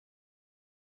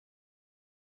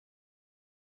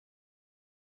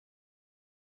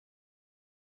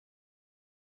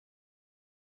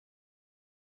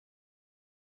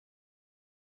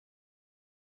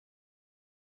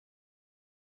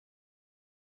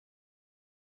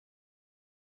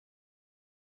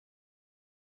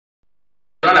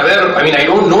not aware, I mean, I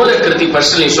don't know that Kriti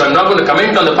personally, so I'm not going to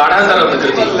comment on the Padantara of the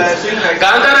Kriti.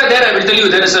 Gandhara, there I will tell you,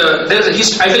 there is a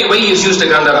I tell you why he has used a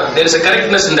Gandhara. There is a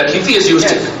correctness in that, if he has used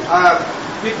it.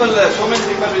 People, so many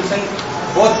people will sing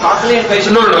both Kakali and Kaishiki.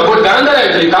 No, about Gandhara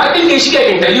I tell you. Kakali and Kaishiki,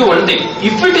 I can tell you one thing.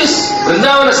 If it is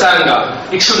Vrindavana Saranga,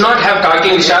 it should not have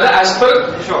Kakali and Nishada as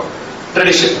per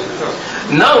tradition.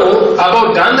 Now,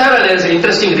 about Gandhara, there is an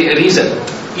interesting reason.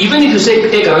 Even if you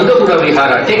say take Rangapura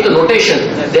Vihara, take the notation,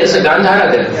 there is a Gandhara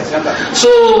there.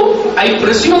 So, I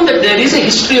presume that there is a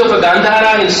history of a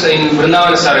Gandhara in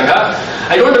Vrindavana Saranga.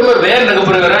 I don't remember where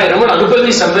Rangapura Vihara, I remember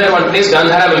Agupalli somewhere one place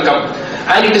Gandhara will come.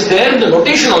 And it is there in the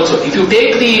notation also. If you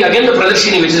take the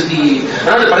Pradarshini, which is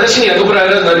not the Pradarshini Rangapura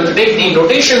Vihara, if you take the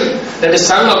notation that is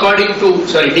sung according to,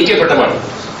 D.K. Pataman,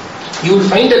 you will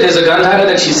find that there is a Gandhara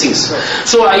that she sings.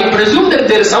 So I presume that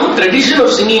there is some tradition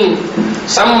of singing,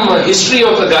 some history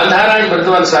of the Gandhara in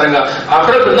Vrindavana Saranga.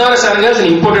 After all, Vrindavana Saranga is an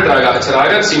imported Raga. It's a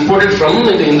Raga that's imported from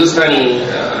the Hindustani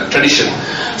tradition.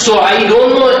 So I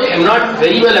don't know, I am not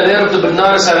very well aware of the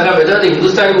Vrindavana Saranga, whether the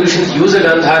Hindustani musicians use a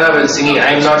Gandhara while singing.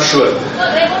 I am not sure.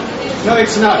 No,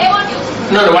 it's not.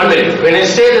 No, one minute. When I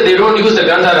say that they don't use the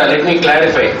Gandhara, let me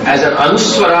clarify. As an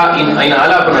Anuswara in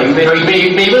Alapana, it may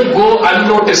even go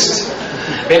unnoticed.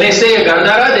 When I say a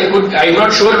Gandhara, I am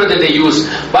not sure whether they use.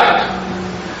 But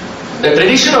the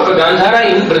tradition of a Gandhara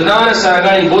in Vrindavana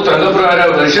Saranga in both Rangapura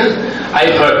version, I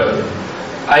heard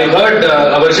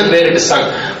a version where it is sung.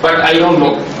 But I don't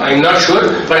know. I am not sure.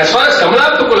 But as far as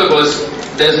Kamalapakula goes,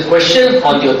 there is a question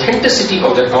on the authenticity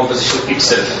of that composition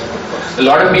itself. A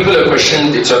lot of people have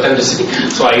questioned its authenticity,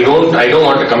 so I don't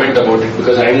want to comment about it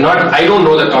because I don't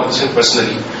know the composition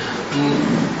personally.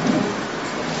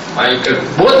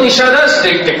 Both Nishadas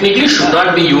technically should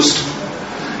not be used.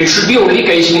 It should be only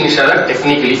Kaishiki Nishada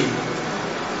technically.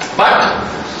 But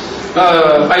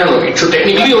I don't know, it should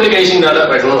technically be only Kaishiki Nishada,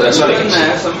 but I don't know, that's all I can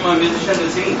say. Some musicians will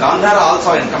sing Gandhara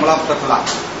also in Kamalapakula.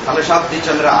 That's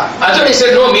what I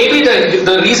said, no, maybe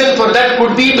the reason for that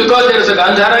could be because there is a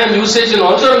Gandhara in usage in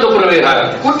also Rangapura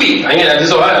Vihara. Could be. I mean,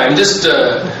 I'm just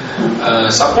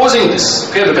supposing this,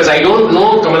 okay, because I don't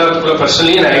know Kamalapakula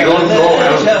personally and I don't know.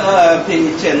 They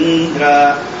will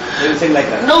sing like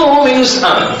that. No, when you sing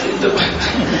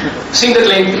that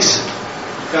line, please.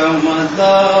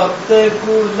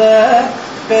 Kamalapakula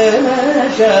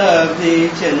Shabdi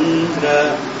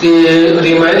Chandra.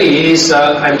 Rima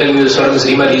Risa, I'm telling you the song is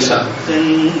Rima Risa.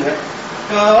 Chandra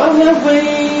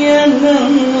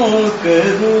Kalavayanam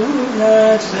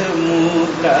Karuna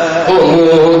Samudra.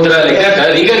 Oh, Mudra, like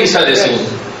that. Riga Risa they sing.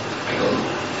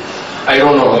 I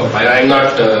don't know. I'm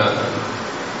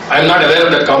not aware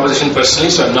of that composition personally,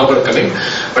 so I'm not going to comment.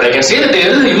 But I can say that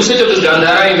there is a usage of this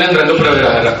Gandhara in Rangapura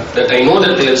Vihara. That I know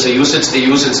that there is a usage they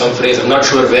use in some phrase. I'm not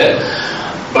sure where.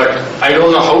 But I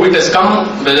don't know how it has come,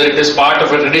 whether it is part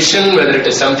of a tradition, whether it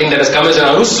is something that has come as an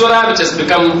Anuswara, which has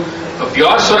become a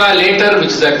pure Swara later,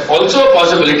 which is also a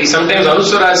possibility. Sometimes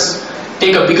Anuswaras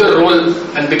take a bigger role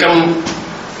and become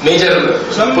major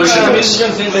portion of it.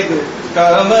 Some sing like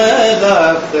I've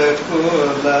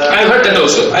heard that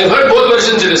also. I've heard both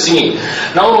versions in the singing.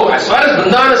 Now, as far as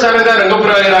Vrindavana Saranga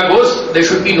Rangapura Vihara goes, there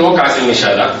should be no Kakali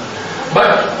Nishada.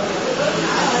 But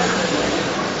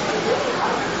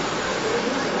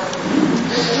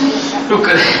look,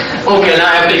 okay,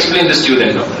 now I have to explain this to you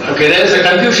then. Okay, there is a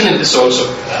confusion in this also.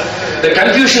 The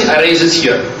confusion arises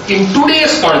here. In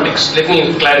today's context, let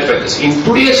me clarify this. In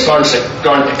today's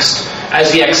context,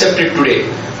 as we accept it today,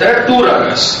 there are two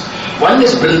ragas. One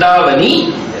is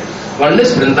Vrindavani, one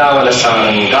is Vrindavana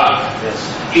Saranga.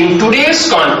 In today's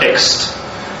context,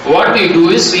 what we do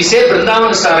is we say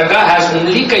Vrindavana Saranga has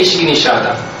only Kaishiki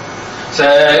Nishada.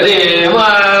 Saremavani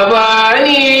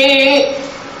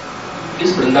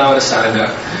is Vrindavana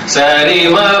Saranga.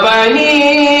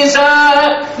 Saremavani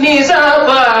sa nisa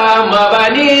pa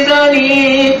mavani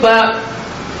zanipa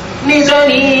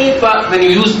nizanipa. When you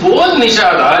use both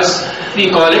Nishadas, we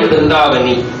call it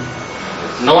Vrindavani.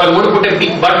 Now I'm going to put a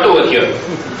big but over here.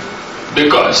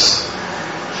 Because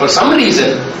for some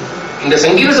reason, in the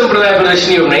Sangeeta Sampradaya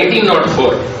Pradarshini of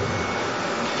 1904,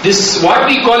 this what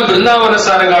we call Vrindavana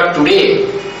Saranga today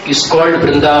is called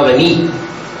Vrindavani.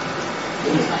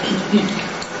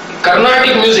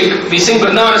 Carnatic music, we sing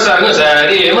Vrindavana Saranga,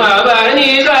 Sari Ma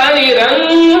Bani Sari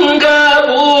Ranga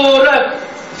Pura,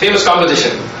 famous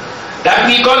composition. That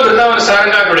we call Vrindavana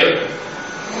Saranga today.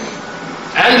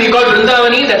 And we call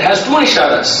Vrindavani that has two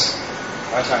Nishadas.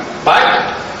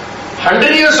 But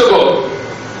 100 years ago,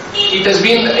 it has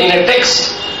been in a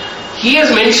text, he has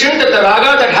mentioned that the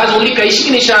raga that has only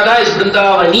Kaishiki Nishada is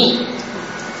Vrindavani.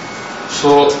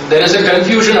 So there is a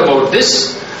confusion about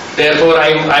this. Therefore,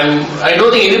 I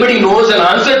don't think anybody knows an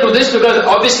answer to this, because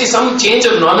obviously some change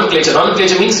of nomenclature.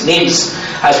 Nomenclature means names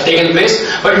has taken place.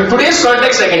 But in today's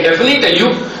context, I can definitely tell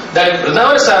you that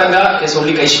Vrindavana Saranga is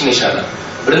only Kaishiki Nishada.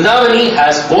 Vrindavani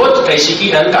has both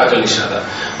Kaishiki and Kakal Nishada.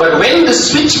 But when the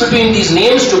switch between these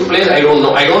names took place, I don't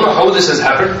know. I don't know how this has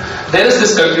happened. There is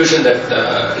this confusion that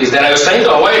is there. I was trying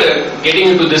to avoid getting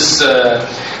into this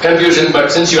confusion,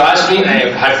 but since you asked me, I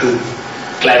have had to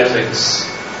clarify this.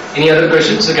 Any other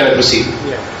questions, or can I proceed?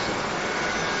 Yeah.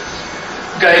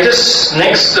 Okay,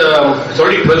 next, it's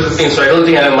already 12:15, so I don't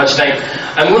think I have much time.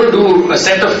 I'm going to do a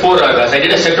set of 4 ragas. I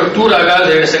did a set of 2 ragas, I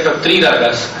did a set of 3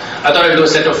 ragas. I thought I'd do a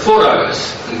set of 4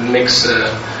 ragas. It makes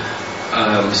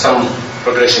some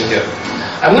progression here.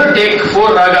 I'm going to take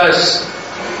 4 ragas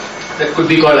that could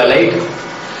be called alike.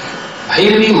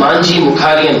 Bhairavi, Manji,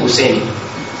 Mukhari and Husaini.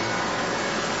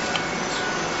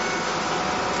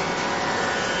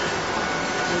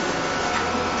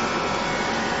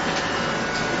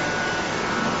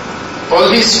 All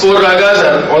these 4 ragas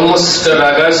are almost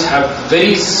ragas, have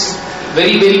very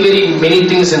many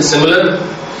things in similar,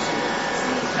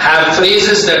 have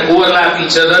phrases that overlap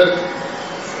each other.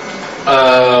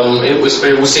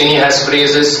 Husaini has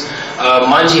phrases,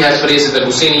 Manji has phrases that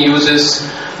Husaini uses,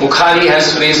 Mukhari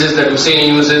has phrases that Husaini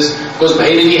uses. Of course,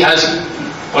 Bhairavi has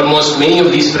almost many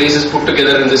of these phrases put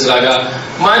together in this raga.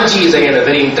 Manji is again a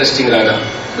very interesting raga,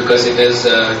 because it has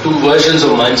 2 versions of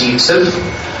Manji itself.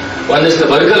 One is the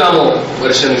Vargalamo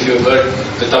version, if you have heard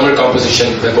the Tamil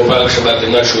composition by Gopal Shabat,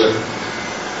 I'm not sure.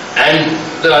 And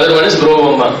the other one is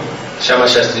Brovamma, Shama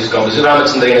Shastri's composition,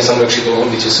 Ramachandrayana Samrakshitoham,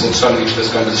 which is Swami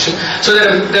Vishwa's composition. So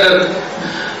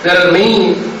there are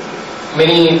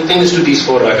many things to these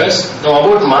 4 ragas. Now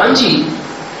about Manji,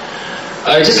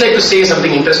 I'd just like to say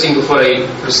something interesting before I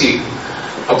proceed.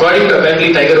 According to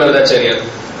apparently Tiger Varadacharya,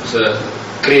 who's a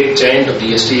great giant of the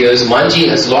yesteryears, Manji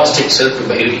has lost itself to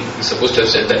Bhairavi. He's supposed to have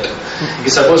said that.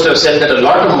 He's supposed to have said that a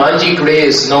lot of Manji today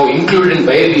is now included in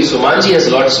Bhairavi, so Manji has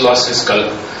lost his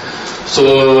color.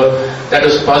 So that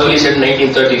was possibly said in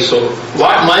 1930. So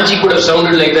what Manji could have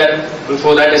sounded like that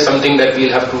before that is something that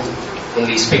we'll have to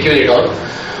only speculate on.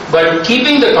 But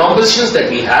keeping the compositions that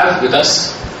we have with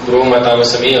us, Broma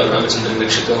Tamasame or Ramachandra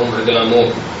Vikshitoham,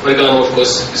 Vargalamo of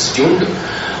course is tuned.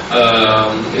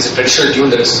 Is a traditional tune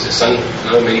that is sung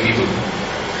by many people.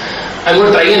 I'm going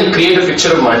to try and create a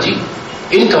picture of Manji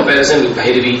in comparison with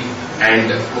Bhairavi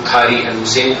and Mukhari and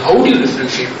Husaini. How do you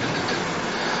differentiate between them?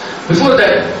 Before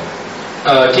that,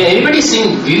 can anybody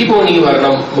sing Viriboni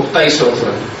Varnam Mukta Iswaram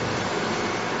for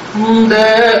me?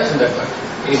 That part.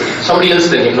 Anybody? Somebody else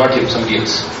than him, not him, somebody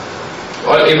else.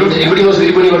 Or everybody knows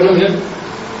Viriboni Varnam here?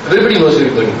 Everybody knows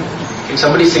Viriboni. Can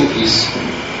somebody sing, please?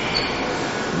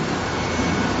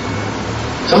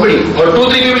 Somebody, or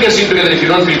 2-3 people can sing together. If you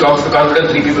don't feel confident,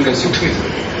 3 people can sing together.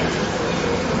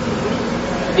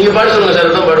 You paadu solunga sir,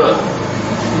 adha paduva.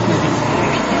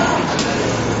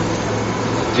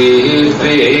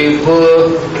 Vepo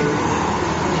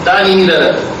dani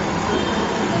nidara.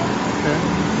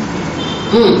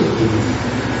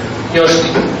 Yoshti.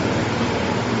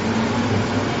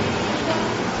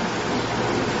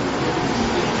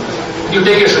 You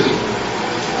take your Shruti.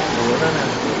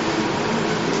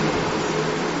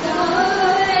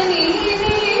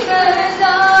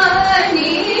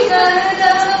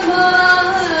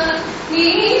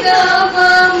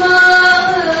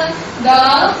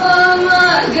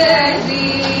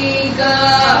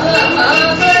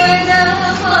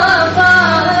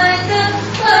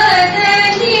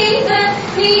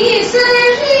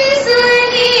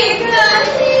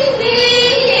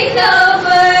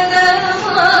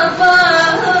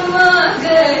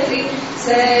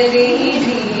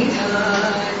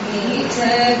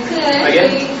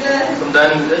 Again, from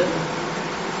Dani there.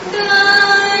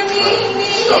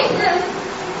 Stop.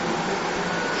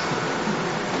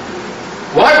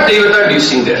 What Devata do you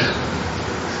sing there?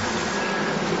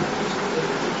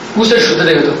 Who said Shuddha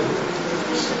Devata?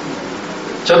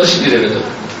 Chatushiddhi Devata.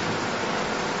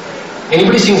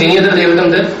 Anybody sings any other Devatam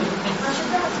there?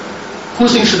 Who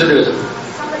sings Shuddha Devata?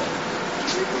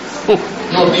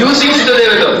 No, you sing Shuddha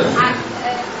Devata.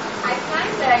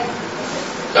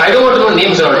 I don't want to know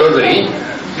names now, don't worry.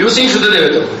 You sing Shuddha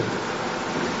Devatam.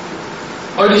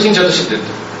 Or do you sing Chatushiddhi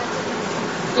Devatam?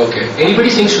 Okay. Anybody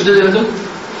sings Shuddha Devatam?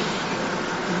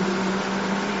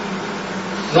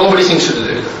 Nobody sings Shuddha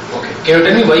Devatam. Okay. Can you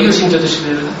tell me why you sing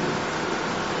Chatushiddhi Devatam?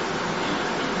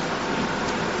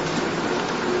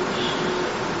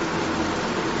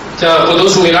 For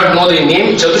those who may not know the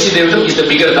name, Chatushiddhi Devatam is the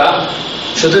bigger Da.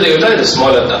 Shuddha Devata is the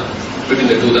smaller Da between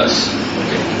the 2 Das.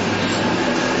 Okay.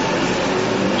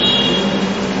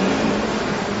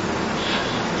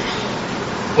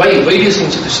 Why do you sing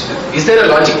Chatushree? Is there a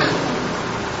logic?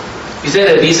 Is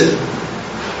there a reason?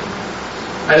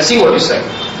 I'll sing what you sang.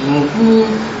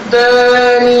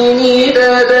 Da ni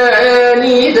da da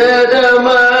ni da da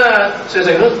ma. So you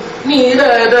sang, no? Ni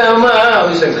da da ma. How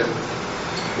you sang that?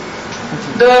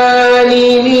 Da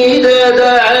ni da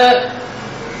da.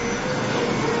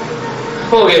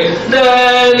 Okay.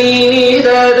 Da ni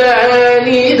da da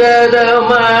ni da da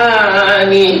ma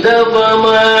ni da pa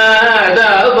ma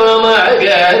da pa ma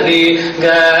ga ri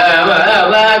ga ma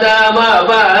ba da ma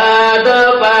ba da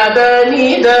pa da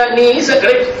ni da ni. Is that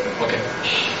correct? Okay.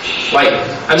 Why?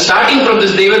 I'm starting from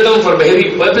this Devatam for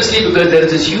Bhairavi purposely because there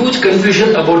is this huge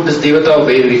confusion about this Devata of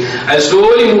Bhairavi. I'll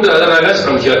slowly move to other ragas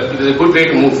from here. It is a good way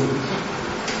to move.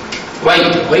 Why?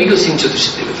 Why do you sing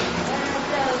Chatushree Devata?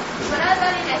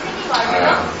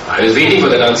 I was waiting for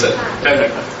that answer.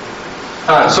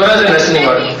 Swaras and ascending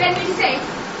order. When we sing,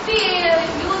 we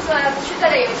use Shuddha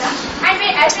Devata. And we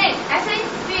ascend,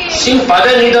 we... Sing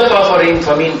Pada Nida Pa for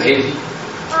me in Bhairavi.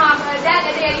 They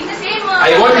are in the same...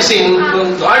 I want to sing,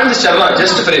 not in the charna,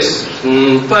 just a phrase.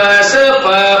 Pa sa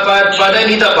pa pa Pada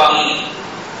Nida Pa.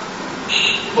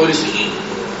 How do you sing?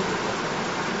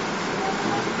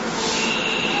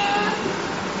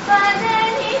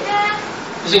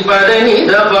 You sing Pada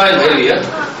Nida Pa in Bhairavi, yeah?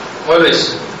 Always.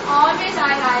 Always I.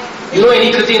 You know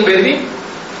any Kriti in Bhairavi?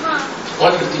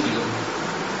 What Kriti do you know?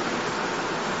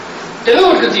 Tell me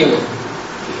what Kriti you know.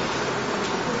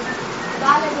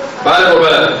 Bala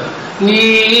Gopala.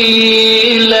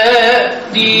 Neela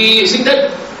di. Sing that.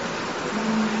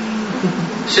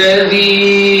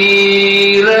 Sharira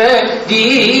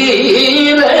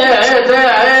dira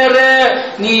dara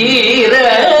nira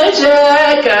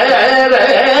chakara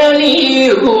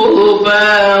nirupamala.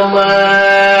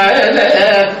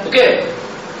 Okay.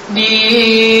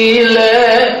 Neela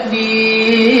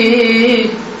di.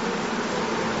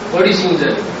 What is sing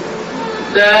that?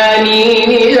 Dani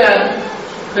nira.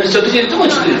 That is Chatushree too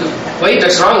much. Why?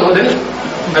 That's wrong, no then?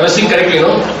 I was singing correctly,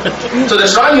 no? So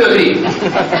that's wrong, you agree?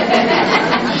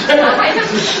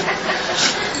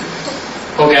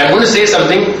 Okay, I'm going to say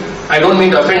something. I don't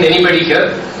mean to offend anybody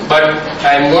here, but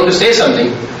I'm going to say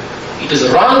something. It is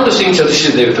wrong to sing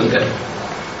Chatushree Devatam there.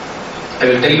 I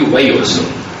will tell you why also.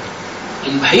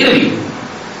 In Bhairavi,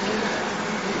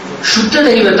 Shuddha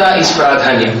Devata is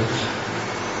Pradhanya.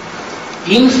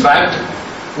 In fact,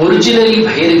 originally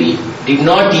Bhairavi did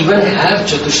not even have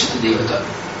Chatushree Devata.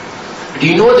 Do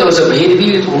you know there was a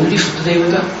Bhairavi with only Shuddha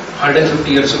Devata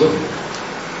 150 years ago?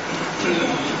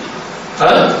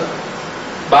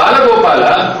 Bala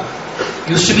Gopala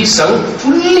used to be sung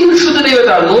fully with Shuddha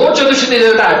Devata, no Chatushree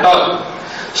Devata at all.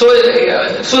 So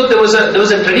there was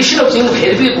a tradition of singing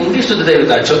Bhairavi with only Shuddha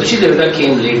Devata. Chatushree Devata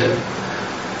came later.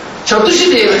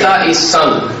 Chatushree Devata is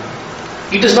sung.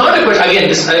 It is not a question.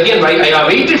 Again, I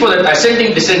waited for that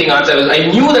ascending, descending answer. I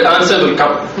knew that answer will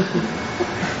come.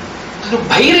 So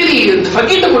Bhairavi,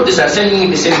 forget about this ascending,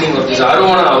 descending or this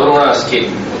Arona, Avarona scale.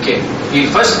 Okay. We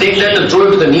first take that and throw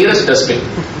it to the nearest dustbin.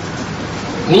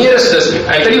 Nearest dustbin.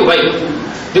 I'll tell you why.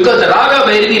 Because the Raga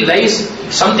Bhairavi lies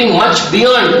something much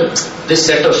beyond this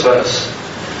set of swaras.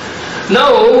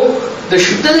 Now, the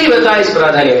Shuddha Devata is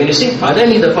Pradhanya. When you sing Pada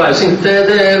Nida Pa, you sing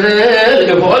Ta-da-ra, like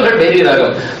you've all heard Bhairavi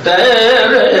Ragam.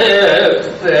 Ta-ra-ra.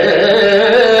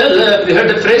 You heard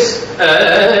that phrase?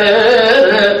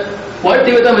 What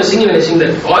Devata am I singing when I sing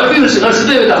that? All of you will sing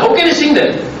Shuddha Devata. How can I sing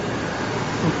that?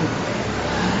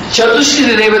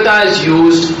 Chatushree Devata is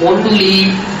used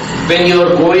only when you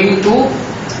are going to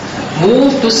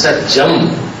move to Sajjam.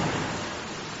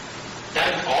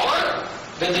 That or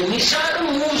when the Nishada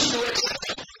moves towards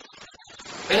Sajjam.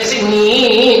 When I say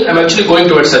Ni, I'm actually going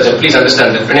towards Sajjam. Please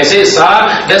understand that. When I say Sa,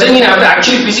 doesn't mean I have to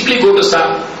actually physically go to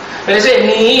Sa. When I say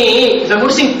Ni, if I'm going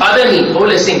to sing Pada Ni, how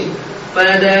will I sing?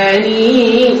 Pada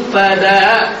Ni,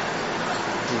 Pada.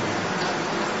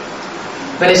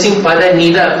 When I sing Pada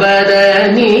Nida, Pada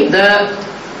Nida.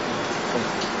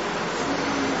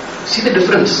 See the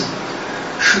difference?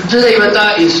 Shuddha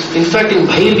Devata is, in fact, in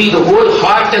Bhairavi, the whole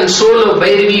heart and soul of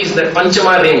Bhairavi is that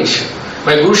Panchama range.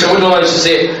 My Guru Shimoga used to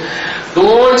say,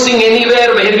 don't sing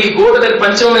anywhere Bhairavi, go to that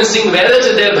Panchama and sing where else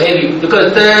is there Bhairavi.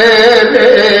 Because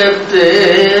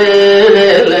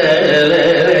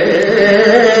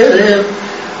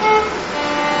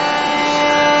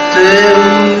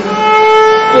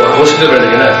how should I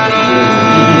do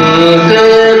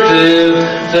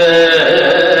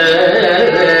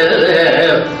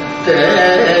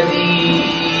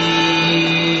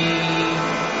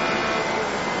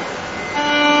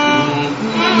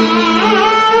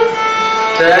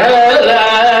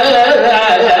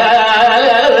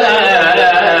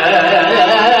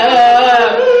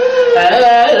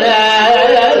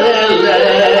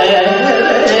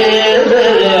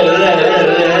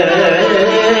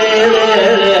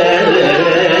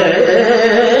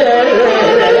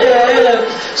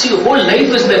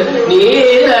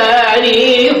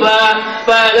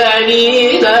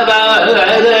Padani da ba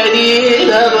Padani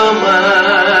da ba ma.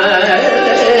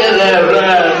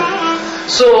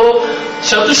 So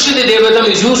Chatushriti Devatam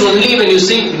is used only when you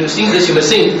sing. When you sing this, you must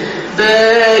sing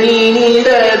da ni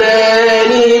da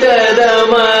ni da da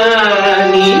ma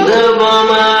ni da ba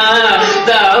ma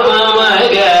da ba ma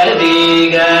ga di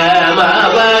ga ma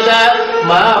ba da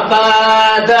ma pa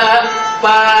da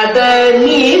pa da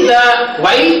ni da.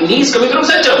 Why? Ni is coming from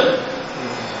Sacham.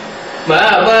 Ma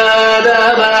ba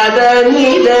da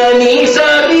ni sa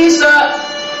ri sa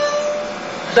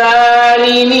da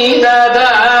ni da da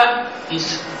is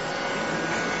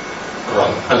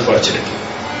wrong, unfortunately.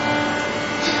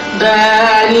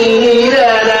 Da ni da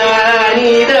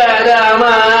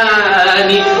ma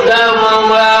ni da ma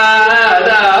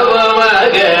da ma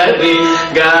ga ri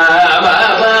ga ma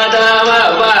ba da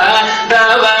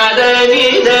ba da ni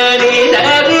da ri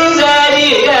sa ri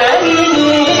ga ni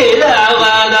da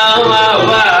ma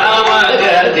ma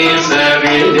ga ri sa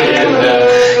ri da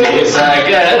ni sa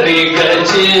ga ri ga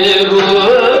chi gu.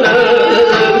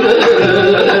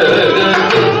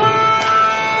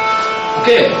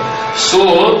 Okay, so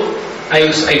I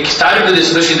started with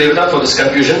this Rishi Devata for this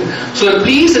confusion. So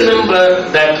please remember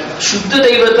that Shuddha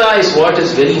Devata is what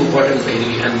is very important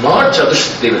and not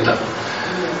Chatushriti Devata.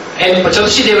 And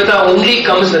Chatushriti Devata only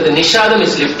comes when the Nishadam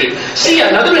is lifted. See,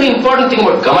 another very important thing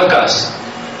about Gamakas.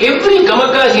 Every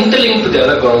Gamaka is interlinked to the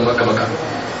other Gamaka.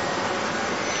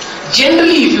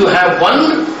 Generally, if you have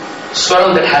one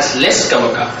Swaram that has less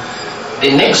Gamaka, the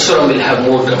next Swaram will have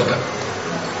more Gamaka.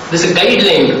 This is a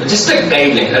guideline, just a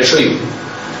guideline. I'll show you.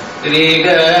 Re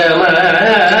ga ma.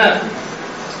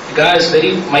 Ga is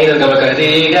very minor Gamaka.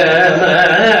 Re ga ma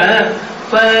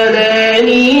pa da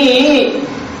ni.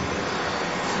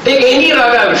 Take any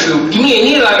raga, I'll show you. Give me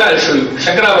any raga, I'll show you.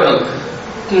 Shankaravarnam.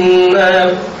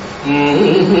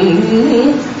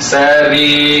 Sa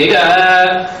re ga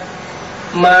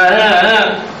ma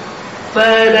pa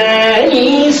da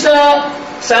ni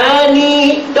sa ni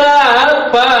da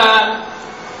pa.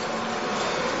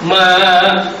 Ma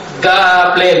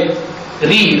ga plain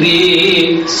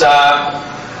re sa.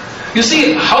 You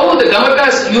see how the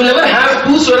Gamakas, you never have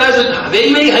two swaras with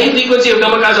very very high frequency of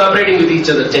Gamakas operating with each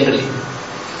other generally.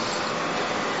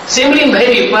 Similarly in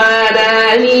Bhairavi pa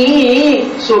da ni.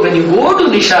 So when you go to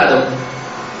Nishadam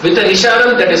with a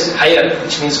Nishadam that is higher,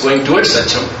 which means going towards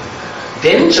Sacham,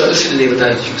 then Chatushriti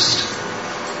Devata is used.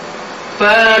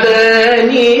 Pa da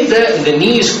ni da, the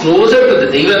ni is closer to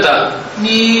the Devata.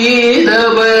 Ni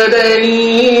da ba da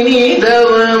ni da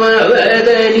ba ma ba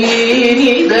da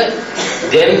ni da.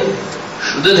 Then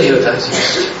Shuddha Devata is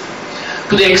used.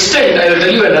 To the extent, I will tell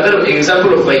you another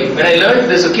example of why. When I learned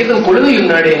this Kirtan Kodulu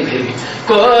Yunnade in Bhairavi,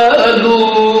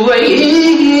 Kolu vai,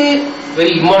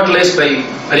 very immortalized by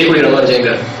Harikudi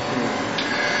Ramanujangar.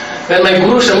 When my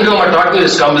Guru Shimoga taught me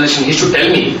this composition, he used to tell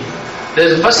me,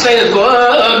 the first line is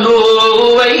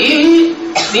Kolu vai,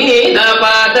 ni da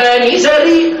pa da ni sa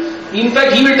ri. In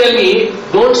fact, he will tell me,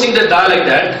 don't sing the da like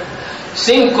that.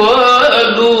 Sing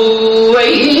Kolu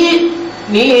vai,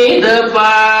 ni da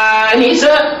pa ni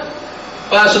sa.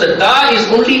 So the da is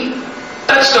only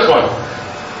touched upon.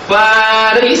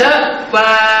 Pa da ni sa,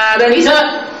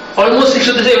 almost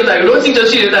Shuddha Devata. You don't sing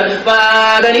Chatushriti Devata.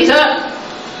 Pa da ni sa.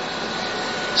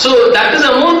 So that is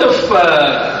the amount of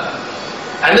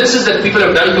analysis that people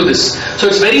have done to this. So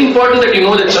it's very important that you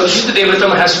know that Chatushriti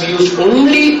Devata has to be used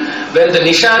only when the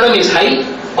Nishadam is high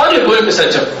or you're going to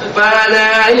Sacham. Pa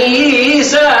da ni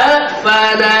sa,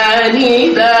 pa da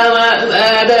ni da ma,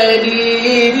 pa da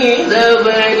ni da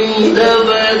ba ni da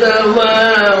ba da ma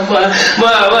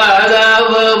ma da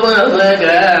ba ma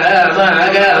ga ma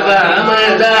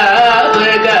da ba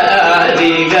ga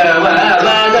ri ga ma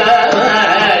da ma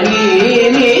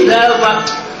ni da ba.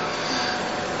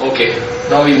 Okay,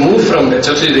 now we move from the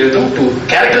Chatushriti Devata to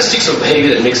characteristics of Bhairavi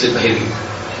that makes it Bhairavi.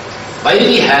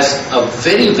 Bhairavi has a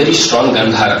very very strong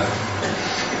Gandhara.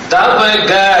 Da ba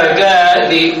ga ga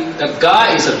di. The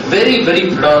ga is a very very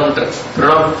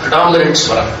predominant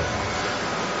swara.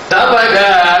 Da ba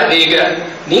ga di ga.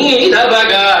 Ni da ba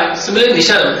ga. Similarly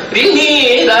Nishadam. Ri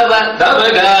ni da ba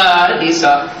ga di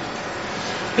sa.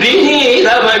 Ri ni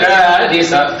da ba ga di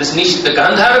sa. This the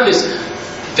Gandharam is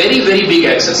very very big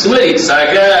accent. Similarly sa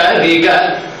ga ri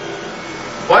ga.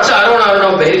 What's the Arona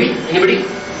of Bhairavi? Anybody?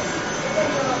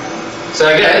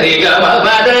 Saga ri ga ma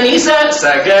ba da ni sa,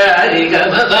 saga ri ga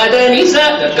ma ba da ni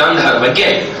sa. The Gandharam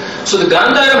again. So the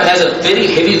Gandharam has a very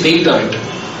heavy weight on it.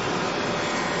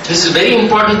 This is very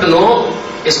important to know,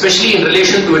 especially in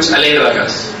relation to its allied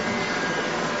ragas.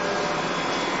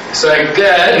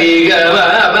 Saga ri ga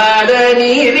ma ba da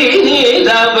ni ri ni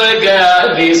da ba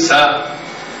ga ri sa.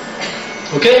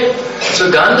 Okay? So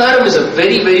Gandharam is a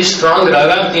very, very strong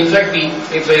raga. In fact,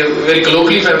 if I very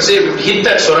colloquially, if I would say, we would hit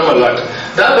that swaram a lot.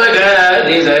 Dabaga,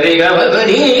 Riza, Riga,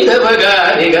 Babani,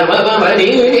 Dabaga, Riga,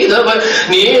 Babani,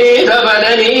 Dabani,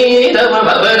 Dabani,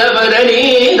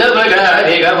 Dabani, Dabaga,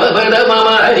 Riga,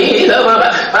 Babani,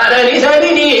 Dabani,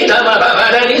 Sadi,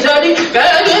 Dabani, Sadi,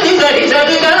 Gadi, Sadi,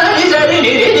 Sadi, Gadi, Sadi,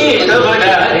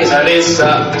 Dabaga,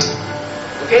 Sadi,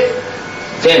 okay?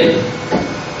 Then,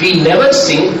 we never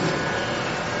sing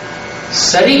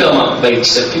Sarigama by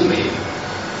itself in Bhairavi.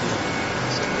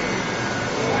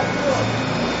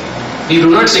 We do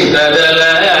not sing da da la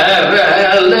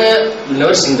la. You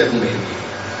never sing that in Bhairavi.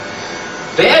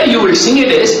 Where you will sing it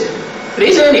is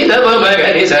Rizani da ba ba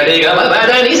ga ri sa ri ga ba ba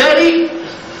da ni sa ri.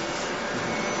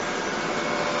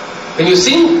 When you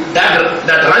sing that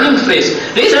running phrase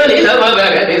Rizani da ba ba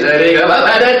ga ri sa ri ga ba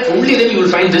ba da, only then you will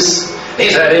find this.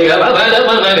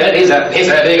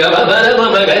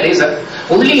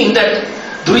 Only in that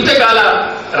Duritakala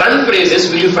run phrases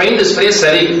will you find this phrase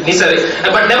Sari, Nisari,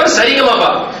 but never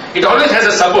Sarigamapa. It always has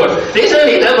a support.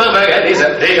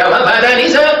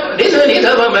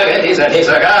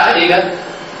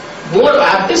 More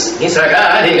apt is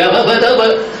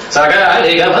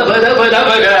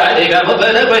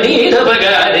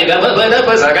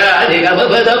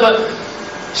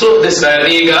so this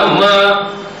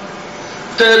Sarigama.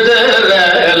 I'll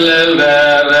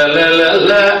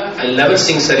never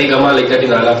sing Sarigama like that in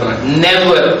Alapana.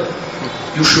 Never.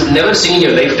 You should never sing in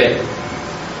your lifetime.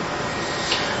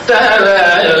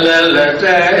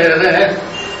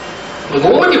 The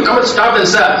moment you come and stop and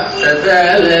start,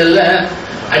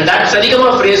 and that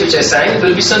Sarigama phrase which I sang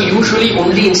will be sung usually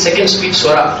only in second speed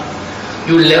swara.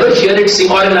 You will never hear it sing,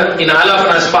 or in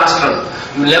Alapana's fast run.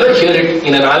 You will never hear it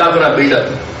in an Alapana build-up.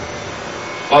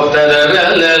 Of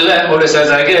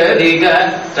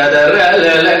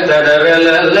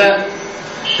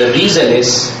the reason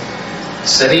is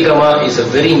Sarigama is a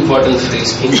very important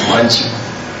phrase in Manji.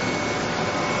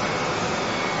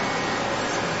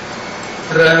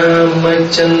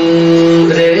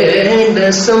 Ramachandrena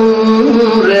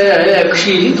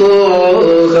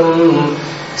samrakshitoham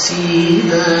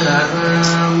Sita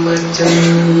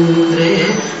Ramachandre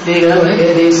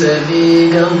Degamagari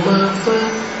Savigamapa.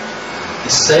 The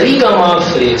Sarigama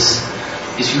phrase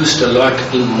is used a lot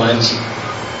in Manji.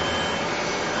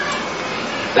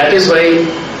 That is why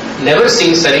never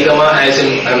sing Sarigama as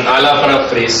in an Alapana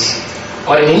phrase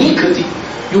or in any kriti.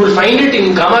 You will find it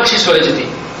in Kamakshi Swarajati.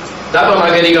 Dapa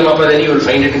Magarigama, then you will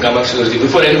find it in Kamakshi Swarajati.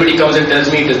 Before anybody comes and tells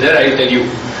me it is there, I will tell you.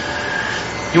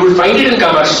 You will find it in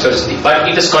Kamakshi Swarajati, but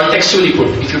it is contextually put.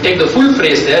 If you take the full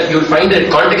phrase there, you will find that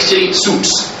it contextually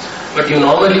suits. But you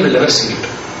normally will never sing it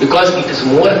because it is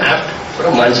more apt for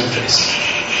a Manji phrase.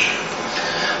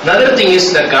 Another thing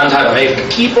is that Gandharam. I have to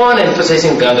keep on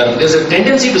emphasizing Gandharam. There is a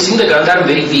tendency to sing the Gandharam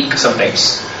very weak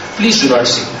sometimes. Please do not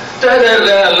sing.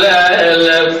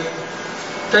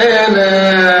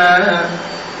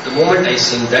 The moment I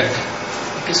sing that,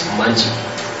 it is Manji.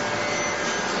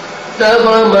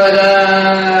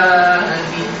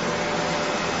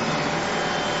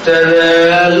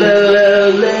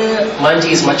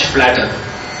 Manji is much flatter.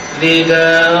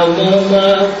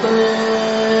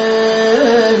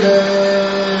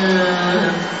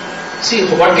 See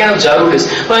what kind of jarud is.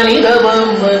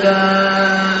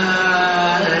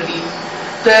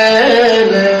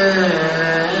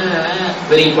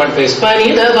 Very important phrase.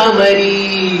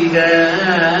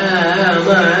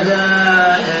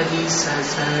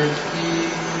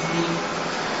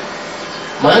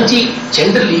 Manji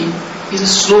generally is a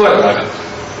slower raga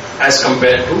as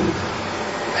compared to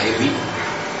Bhairavi.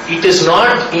 It is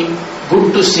not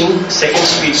good to sing second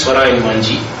speed swara in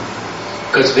Manji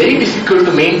because it's very difficult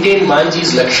to maintain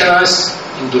Manji's lakshanas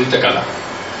in Duritakala.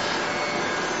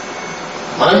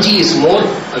 Manji is more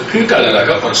a Kirkala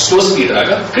raga or slow speed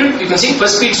raga. You can sing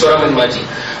first speed swaram in Manji,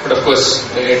 but of course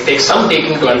it takes some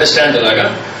taking to understand the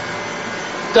raga.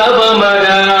 Tava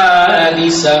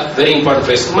Magarisa, very important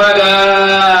phrase.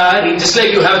 Magari, just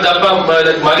like you have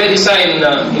Magarisa in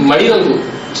Madirangu,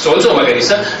 it's also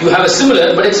Magarisa. You have a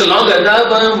similar, but it's a longer.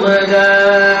 Tava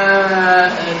Magarisa.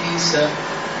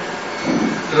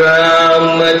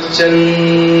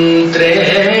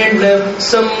 Ramachandrena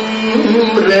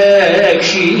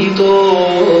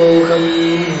samrakshitoham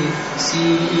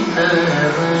Sita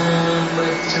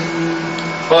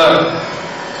Ramachandra. Or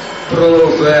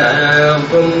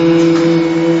Provabam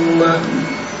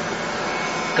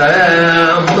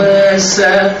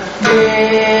Tamasa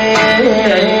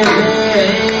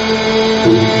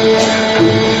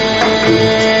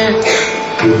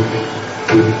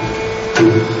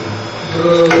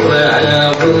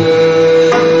Provabam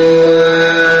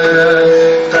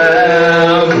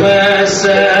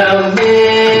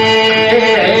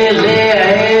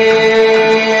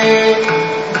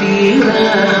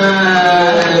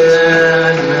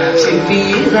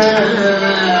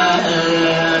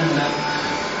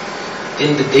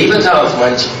In the Devata of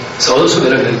Manji, it's also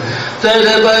very good.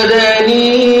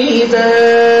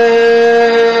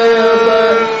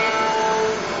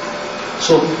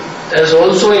 So, there's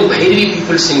also in Bhairavi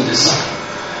people sing this.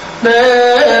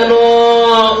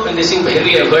 When they sing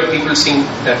Bhairavi, I've heard people sing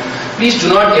that. Please do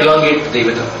not elongate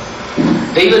Devatam.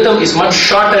 Devatam is much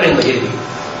shorter in Bhairavi.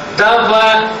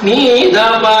 Dava, ni,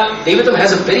 dava. Devatam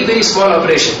has a very, very small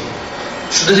operation.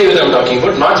 Shuddha Devatam I'm talking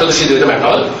about, not Chaturshi Devatam at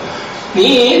all.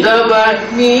 Ni, dava,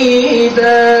 ni,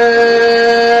 dava.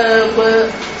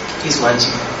 Is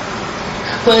Manji.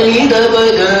 Pani, dava,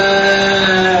 ga.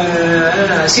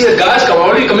 See the Gas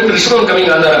already coming to Rishvam coming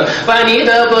on the Pani,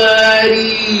 dava,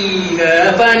 ri,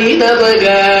 ga. Pani, dava,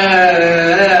 ga.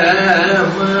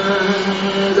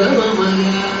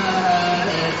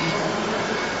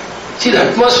 See, the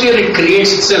atmosphere it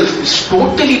creates itself is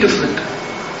totally different.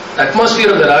 The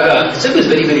atmosphere of the Raga itself is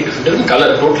very, very different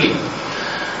color, totally.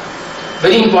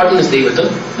 Very important is Devatam.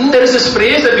 And there is this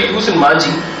phrase that we use in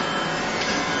Manji.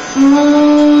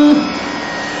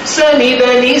 Sa, ni,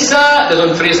 da, ni, sa. There's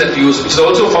one phrase that we use, which is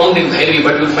also found in Bhairavi,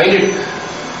 but you'll find it.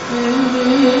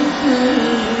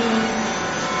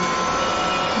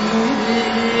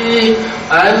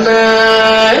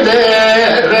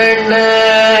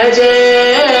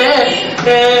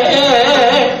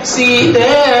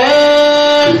 Sita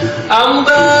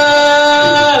Amba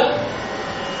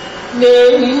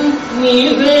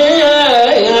Nivayana.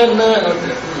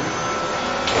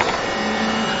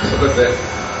 Forgot that.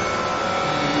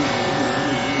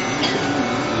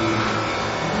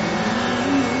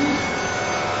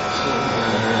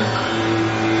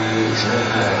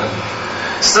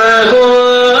 Sahodari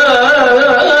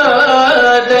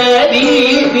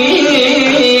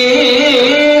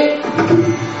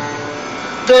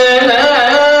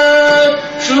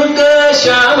Shuddha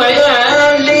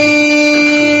Shamayali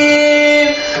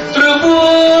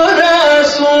Tripura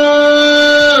Sundari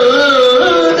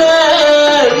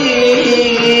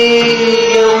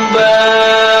Amba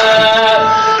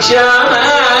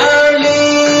Shamayali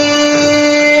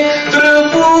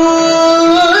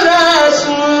Tripura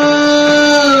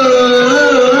Sundari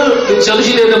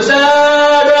Chaturshi Devatam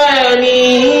Sadani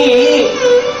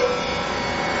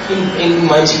in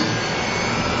Manji.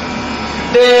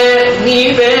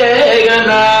 Ni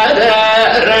Veganada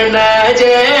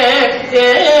Ranaje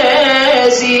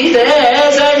Sita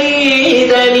Sani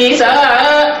Danisa.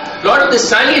 Lot of the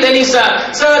Sani Danisa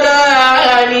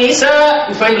Sada Nisa.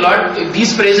 You find a lot of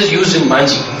these phrases used in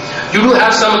Manji. You do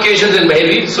have some occasions in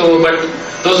Bhairavi, so but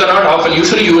those are not often.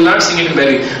 Usually you will not sing it in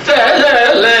Bhairavi.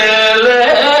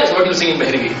 Is what you sing in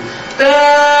Bhairavi.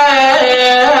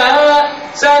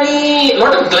 Sani,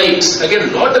 lot of glides.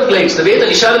 Again, lot of glides. The way the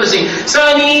Nishadam is saying,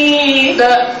 Sani,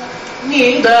 da,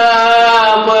 ni,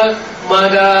 da, ma,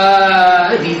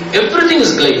 maga, di. Everything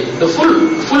is glide. The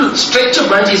full stretch of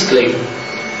Manji is glide.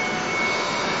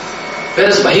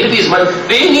 Whereas Bhairavi is man,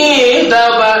 ni, da,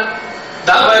 ba,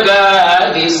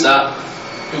 ga, di, sa.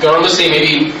 You can almost say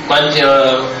maybe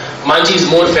Manji is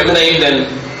more feminine than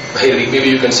Bhairavi. Maybe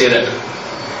you can say that.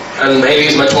 And Bhairavi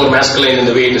is much more masculine in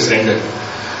the way it is rendered.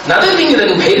 Another thing is that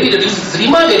in Bhairavi that is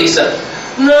Rima Garisa.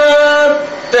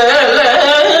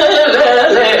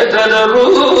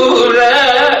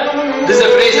 This is a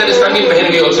phrase that is sung in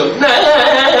Bhairavi also.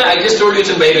 I just told you it's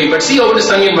in Bhairavi, but see how it is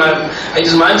sung in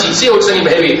Manji. See how it's sung in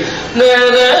Bhairavi.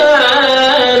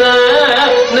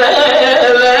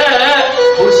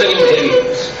 How it's sung in Bhairavi.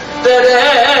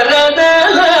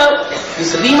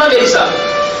 This Rima Garisa,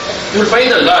 you will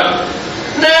find a lot.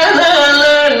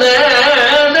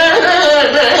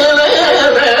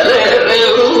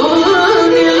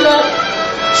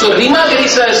 So Rima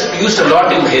Garisa is used a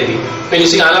lot in Bhairavi. When you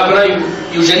sing Alapana,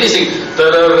 you usually sing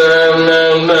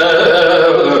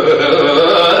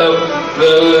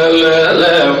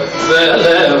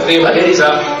Rima Garisa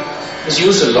is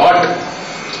used a lot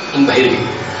in Bhairavi.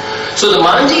 So the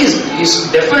Manji is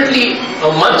definitely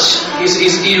a much,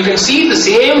 you can see the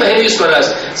same Bhairavi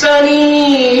swaras.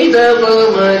 Sani da pa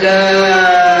ma ga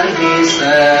ni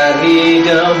sa ri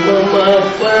ga ma ma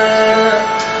pa.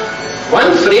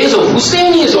 One phrase of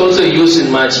Hussaini is also used in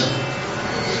Manji.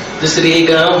 This re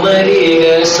ga ma re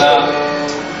ga sa.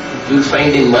 You will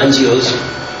find in Manji also.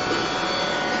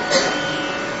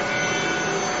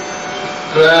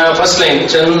 First line,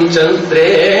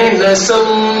 Chandrena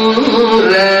samrakshitoham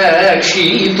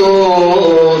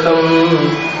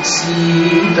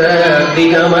Sita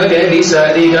Digamagari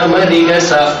Sa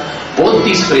Digamarigasa Both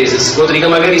these phrases, both Riga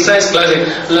Magarisa is classic.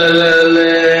 La la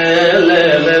la la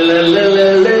la la la la la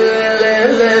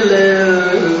la.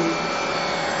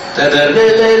 Da da la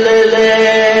la la la la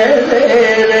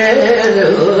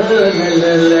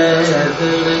la.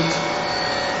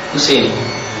 Hussaini.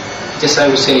 Just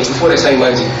sang Hussaini before I sang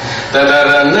Manji. Da da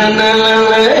la la la la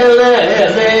la la.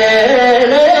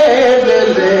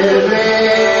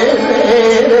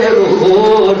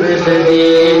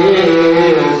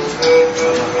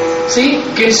 See,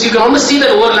 kids, you can almost see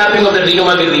that overlapping of the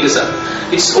Rigamagari Rigasa.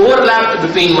 It's overlapped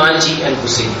between Manji and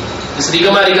Hussaini. This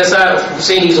Rigamagari Rigasa of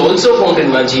Hussaini is also found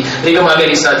in Manji. Rigamagari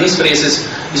Rigasa, these phrases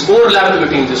is overlapped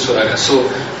between these two ragas. So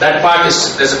that part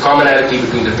is, there's a commonality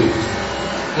between the two.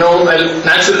 Now I'll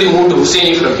naturally move to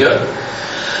Hussaini from here.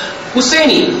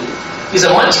 Hussaini is a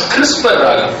much crisper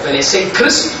raga. When I say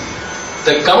crisp,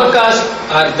 the gamakas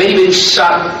are very, very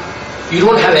sharp. You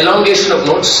don't have elongation of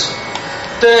notes.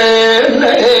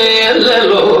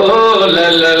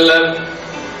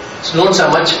 Notes are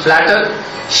much flatter,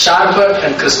 sharper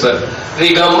and crisper.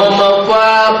 Rigamama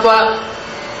papa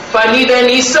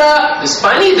panidanisa. This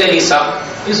panidanisa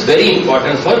is very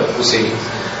important for Hussaini.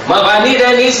 Ma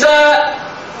panidanisa.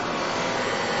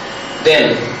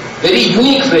 Then very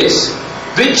unique phrase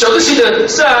with Chadushita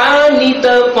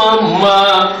Sanita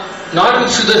Pamma, not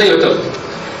with Shuddha Devatam,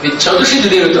 with Chadushita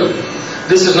Devatam.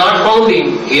 This is not found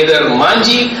in either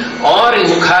Manji or in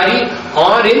Mukhari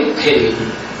or in Bhairavi.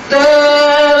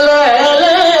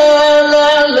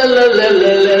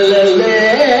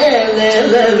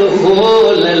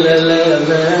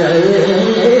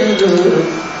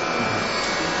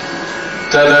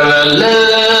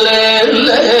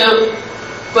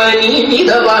 When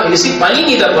you see Pani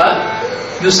Nidapa,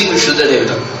 you sing Shuddha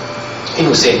Devatam in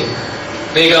Hussaini.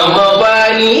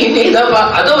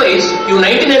 Otherwise, you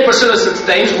 99% of the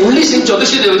times only sing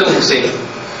Chadushi Devatam in Hussaini,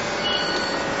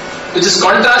 which is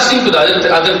contrasting to the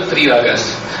other three ragas.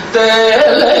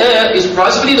 Is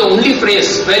possibly the only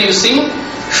phrase where you sing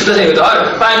Shuddha Devatam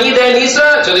or Pani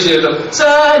Nisa Chadushi Devatam,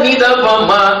 Sa Nida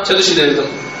Pama Chadushi Devatam.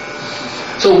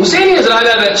 So Hussaini is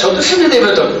raga where Chadushi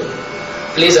Devatam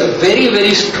plays a very,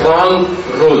 very strong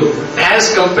role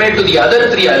as compared to the other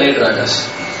three allied ragas.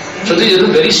 Chadushi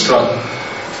Devatam very strong.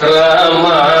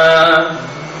 Rama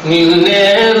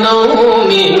Ninne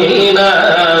Naumina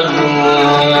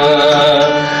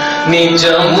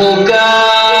Nijamuka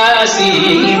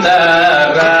Sita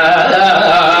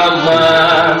Rama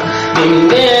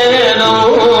Ninne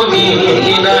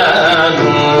Naumina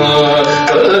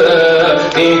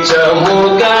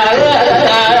Nijamuka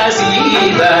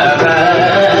Sita Rama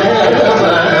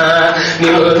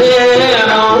Ninne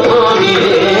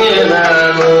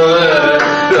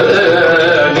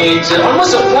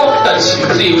almost a folk touch.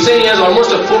 See, Hussaini has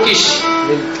almost a folkish.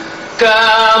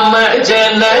 Kama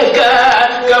Janaka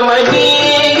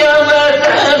Kamaniya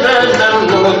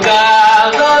Vatananamu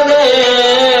Kavane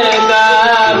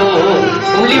Karu.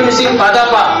 Only when you sing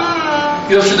Padapa,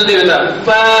 you have Shuddha Devata.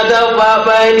 Padapa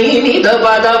Pani Nida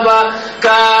Padapa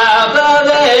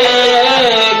Kavane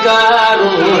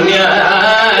Karunya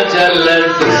Jalat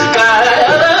Karunya.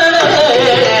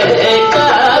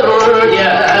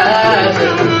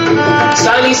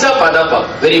 Sanisa Padapa,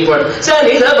 very important.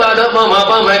 Sanisa Padapa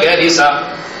Mapa Magarisa.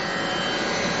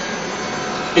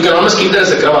 You can almost keep that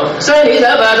as a krama.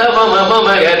 Sanisa Padapa Mapa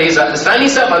Magarisa.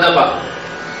 Sanisa Padapa,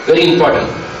 very important.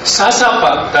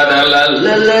 Sasapa,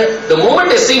 the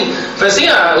moment I sing, if I sing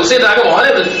Hussaini Raga,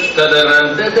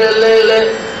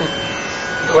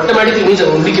 automatically means I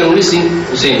can only sing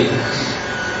Hussaini.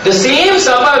 The same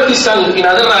sapa will be sung in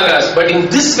other ragas, but in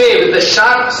this way with the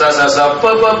sharp sa sa sa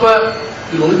pa pa pa,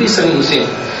 you will only be sung Hussaini.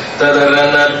 See,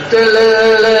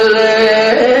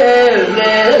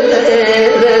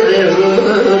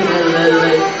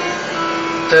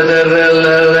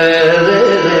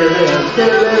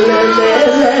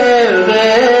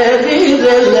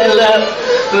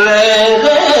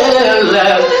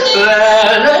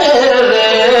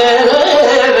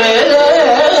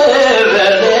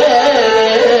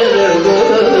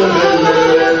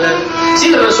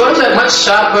 the swans are much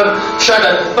sharper,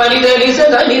 shorter.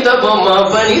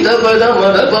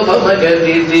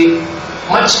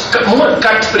 Much more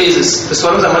cut phrases. The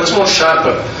swans are much more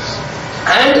sharper.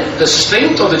 And the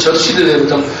strength of the Chadushita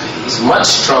Devatam is much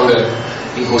stronger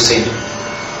in Hussaini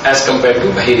as compared to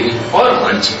Bhairavi or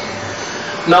Manji.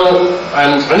 Now, I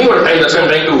am running out of time, that's why I am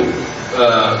trying to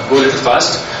go a little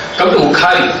fast. Come to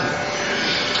Mukhari.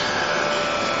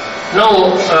 Now,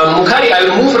 Mukhari, I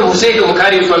will move from Hussaini to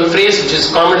Mukhari with one phrase which is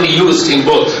commonly used in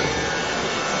both.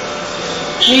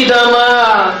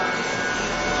 Nidama.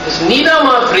 This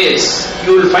Nidama phrase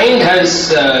you will find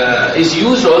is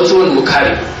used also in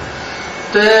Mukhari.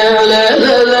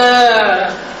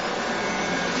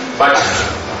 But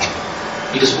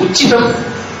it is Uchitam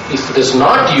if it is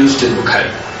not used in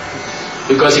Mukhari.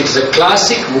 Because it is a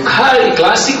classic Mukhari,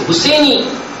 classic Hussaini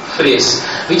phrase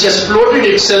which has floated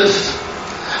itself.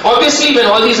 Obviously, when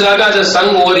all these ragas are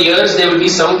sung over years, there will be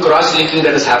some cross-linking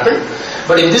that has happened.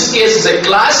 But in this case, it's a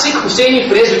classic Hussaini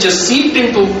phrase which has seeped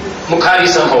into Mukhari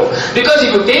somehow. Because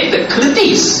if you take the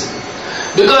kritis,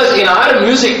 because in our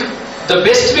music, the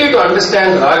best way to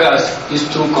understand ragas is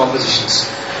through compositions.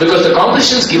 Because the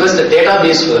compositions give us the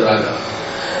database for the raga.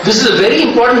 This is a very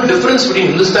important difference between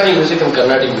Hindustani music and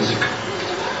Carnatic music.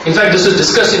 In fact, this was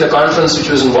discussed in a conference which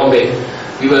was in Bombay,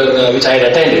 which I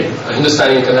had attended, a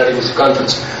Hindustani and Carnatic music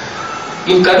conference.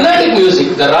 In Carnatic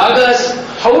music, the ragas,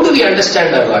 how do we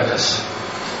understand our ragas?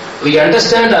 We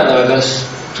understand our ragas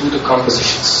through the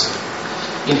compositions.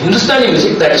 In Hindustani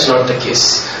music, that is not the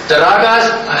case. The ragas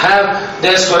have,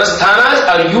 their swarasthanas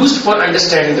are used for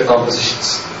understanding the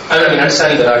compositions.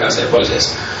 Understanding the ragas, I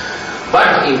apologize.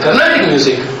 But in Carnatic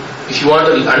music, if you want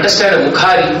to understand a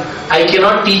Mukhari, I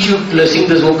cannot teach you to sing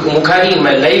this Mukhari in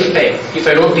my lifetime if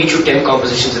I don't teach you 10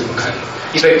 compositions in Mukhari.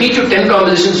 If I teach you 10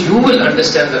 compositions, you will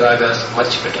understand the ragas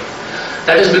much better.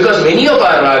 That is because many of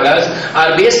our ragas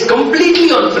are based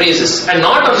completely on phrases and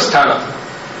not on sthana.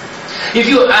 If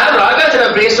you have ragas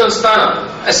that are based on sthana,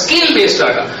 a scale-based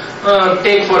raga,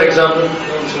 take for example,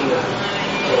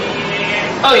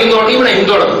 even a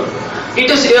Hindodam. It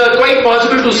is quite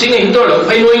possible to sing a Hindodam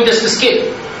by knowing just the scale.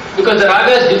 Because the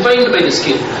raga is defined by the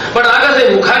scale. But ragas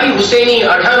like Mukhari, Hussaini,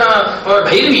 Adhana or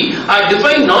Bhairavi are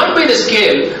defined not by the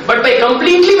scale, but by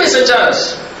completely by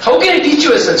sancharas. How can I teach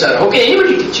you a sanchara? How can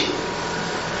anybody teach you?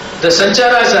 The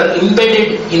sancharas are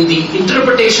embedded in the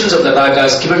interpretations of the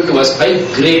ragas given to us by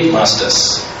great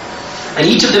masters. And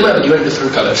each of them are given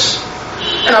different colors.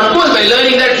 And of course, by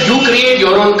learning that, you create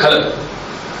your own color.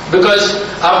 Because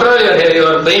after all,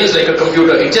 your brain is like a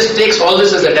computer. It just takes all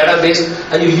this as a database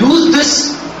and you use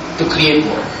this to create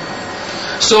more.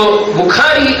 So,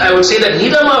 Mukhari, I would say that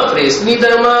Nidama phrase,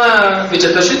 Nidama, which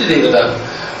is Tashuddhi Devata,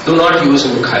 do not use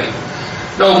in Mukhari.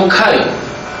 Now, Mukhari.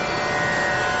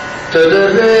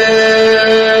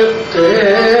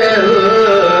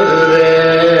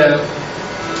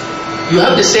 You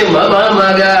have the same Mama,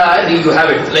 Maga, you have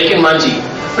it, like in Manji.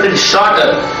 But it is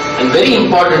shorter and very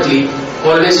importantly,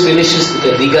 always finishes with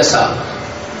a Rigasa.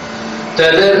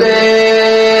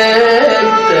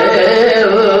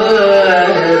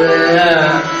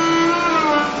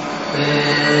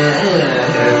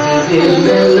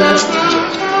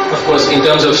 Of course, in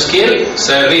terms of scale,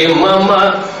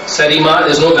 Sarima, Sarima, there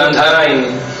is no Gandhara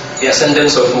in the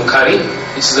ascendance of Mukhari.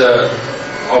 It's the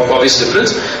obvious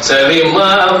difference.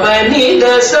 Sarima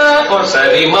Panidasa or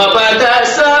Sarima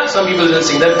Padasa. Some people will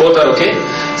sing that, both are okay.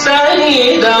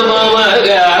 Sanidama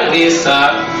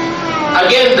Magadisa.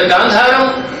 Again, the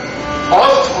Gandharam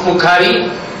of Mukhari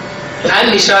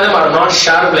and Nishadam are not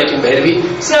sharp like in Bhairavi.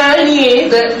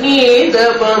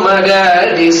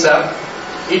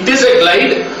 It is a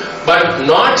glide, but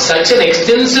not such an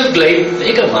extensive glide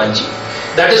like a Manji.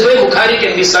 That is why Mukhari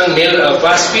can be sung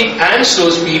fast speed and slow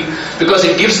speed, because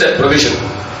it gives that provision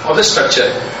of the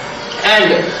structure.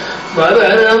 And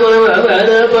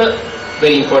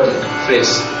very important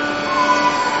phrase.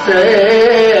 The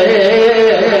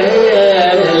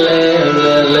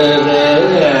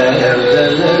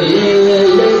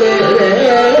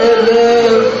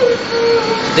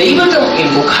Devatam in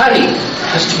Mukhari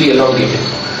has to be elongated.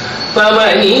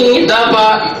 Pamani dapa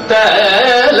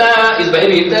tala is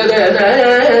Bhairavi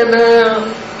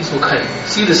is Mukhari.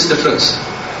 See this difference.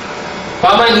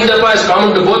 Pamani dapa is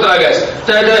common to both ragas.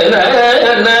 Bhairavi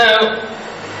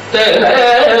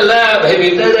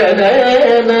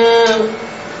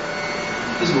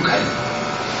is Mukhari.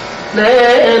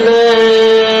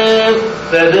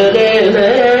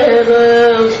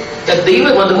 That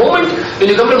Devatam, the moment when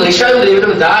you come from Nishadam, the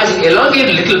Devatam, Da is elongated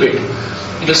a little bit.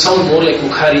 It will sound more like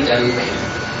Mukhari than Bhairavi.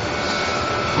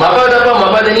 Mapadapa,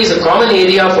 Mapadani is a common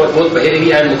area for both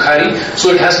Bhairavi and Mukhari, so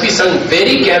it has to be sung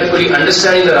very carefully,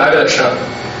 understanding the Raga Lakshana.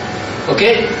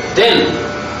 Okay? Then,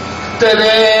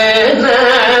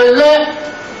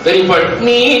 very important.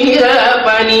 Nira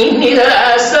pani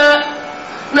nirasa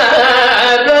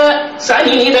nara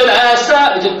sani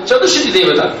nirasa, which is Chatushuddhi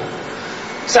Devata.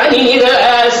 Sani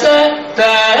nirasa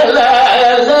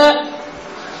talala.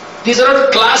 These are all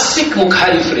classic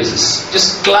Mukhari phrases,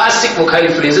 just classic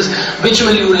Mukhari phrases, which you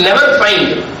will never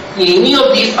find in any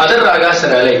of these other ragas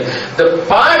that are alike. The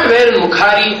part where in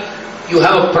Mukhari you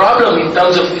have a problem in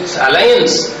terms of its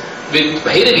alliance with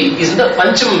Bhairavi is in the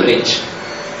Pancham range.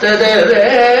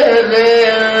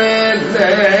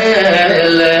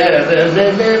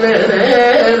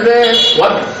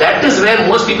 That is where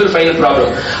most people find a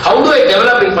problem. How do I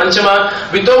develop in Panchama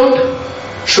without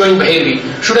showing Bhairavi?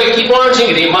 Should I keep on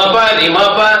singing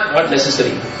Rimapa? Not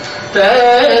necessary.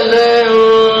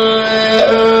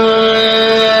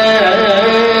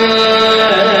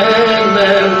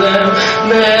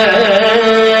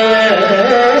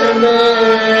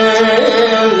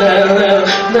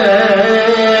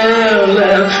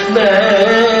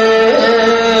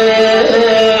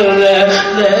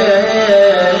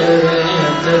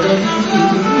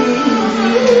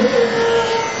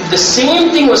 The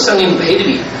same thing was sung in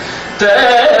Bhairavi.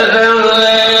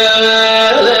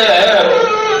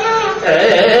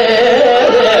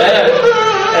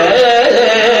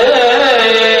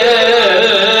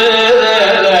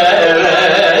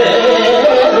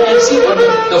 See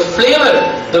the flavor,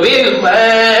 the way you,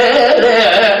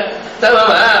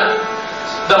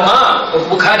 the ma of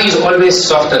Bukhari is always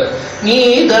softer.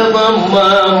 Ni da ma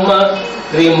ma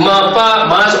rima pa,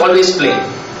 ma is always plain.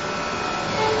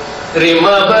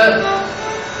 Rima pa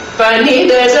pa ni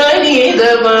da za ni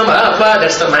da ma ma pa,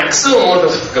 that's the maximum amount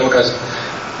of gamakas.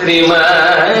 Rima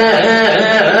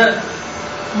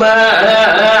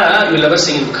ma, you will never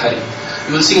sing in Bukhari.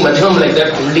 You will sing Madhyam like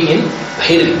that only in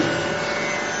Bhairavi.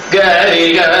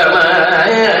 Gari ga ma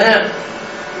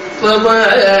pa ma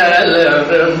la.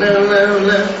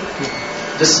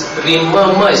 This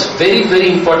Rimama is very, very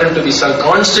important to be sung.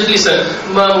 Constantly sung.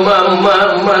 Ma ma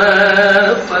ma ma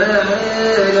pa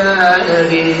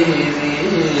ri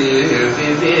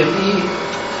ri.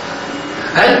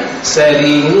 And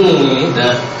Sari ni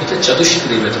da. It's a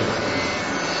Chatushri rhythm.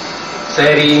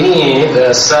 Sari ni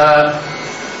da sa.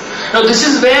 Now this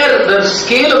is where the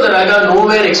scale of the raga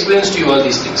nowhere explains to you all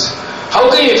these things. How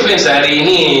can you explain Sari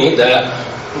ni da?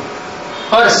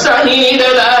 Or Sani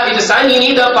da da, it is Sani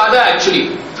ni da pada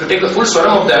actually. If you take the full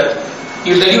swaram of that,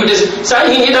 he will tell you it is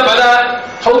Sani ni da pada.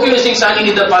 How can you sing Sani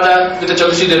ni da pada with a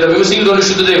Chatushri rhythm? You sing it only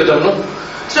Shuddha Devatam, no?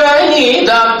 Sani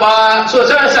da pa. So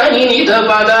Sani ni da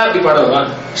pada. Be part of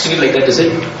one. Sing it like that, is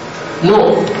it?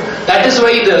 No. That is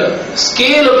why the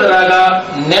scale of the raga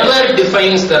never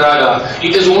defines the raga.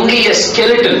 It is only a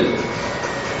skeleton.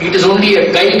 It is only a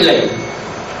guideline.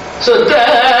 So,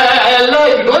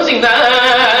 if you don't sing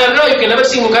that, you can never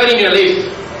sing Bukhari in your life.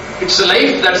 It's a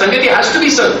life that Sangati has to be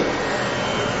sung.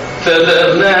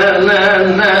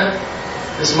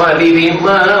 This ma, ri,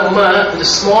 ma, with a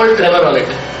small tremor on it.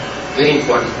 Very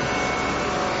important.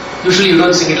 Usually you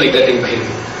don't sing it like that in Bhairavi.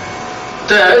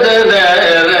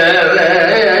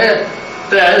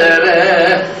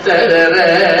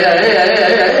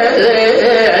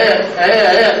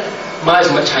 Ma is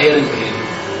much higher in Bhairavi.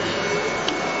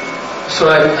 So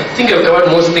I think I've covered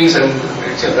most things and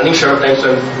it's running short of time,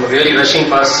 so I'm really rushing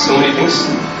past so many things.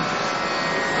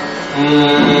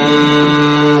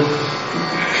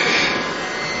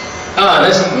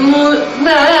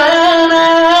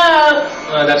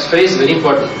 That phrase is very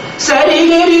important.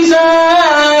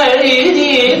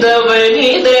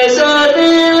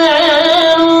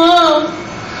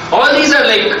 All these are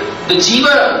like the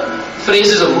Jiva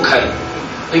phrases of Bukhari.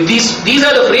 Like these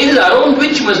are the phrases around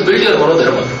which you must build your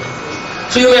Manodharma.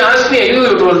 So you may ask me,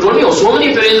 you told me, oh, so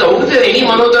many phrases, how is there any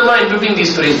Manodharma in between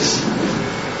these phrases?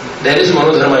 There is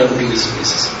Manodharma in between these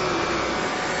phrases.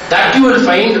 That you will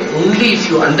find only if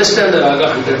you understand the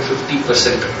raga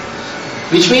 150%.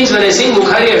 Which means when I sing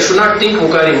Bukhari, I should not think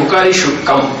Bukhari. Bukhari should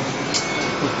come.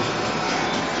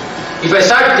 If I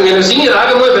start, when I'm singing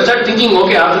raga, if I start thinking,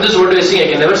 okay, after this what do I sing? I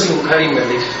can never sing Bukhari in my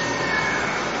life.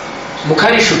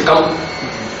 Bukhari should come.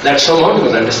 That's how you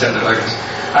must understand the ragas.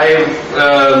 I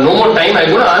have no more time. I'm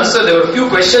going to answer. There were a few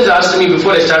questions asked to me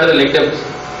before I started the lecture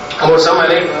about some.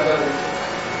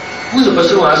 Who is the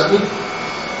person who asked me?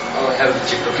 Oh, I have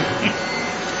checked. Okay.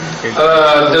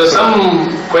 There were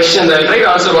some questions. I'll try to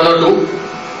answer one or two.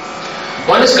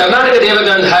 One is Karnataka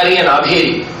Devagandhari and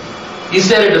Abheri. Is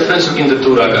there a difference between the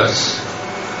two ragas?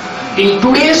 In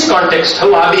today's context,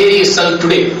 how Abheri is sung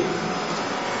today,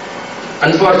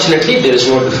 unfortunately there is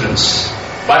no difference.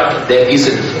 But there is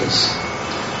a difference.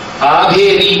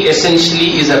 Abheri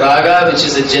essentially is a raga which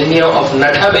is a janya of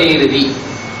Natha Bhairavi,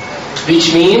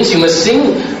 which means you must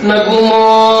sing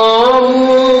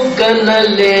Nagumo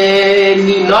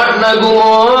Ganale, not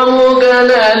Nagumo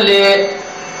Ganale.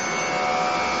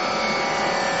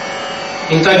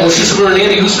 In fact, Mushi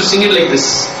Subramanian used to sing it like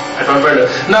this at one point.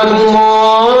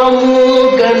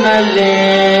 Nagumo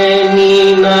Ganale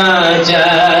Nina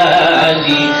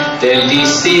Jali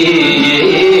Delisi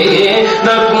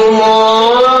Nagumo.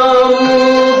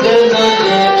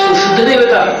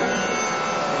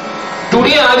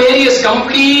 Today Abheri has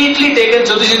completely taken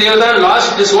Chatushi Devata and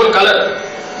lost this whole color.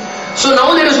 So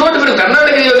now there is no difference.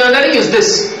 Karnataka Devagandhari is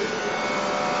this.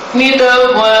 Nida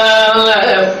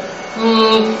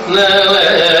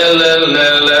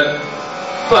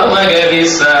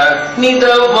Pamagarisa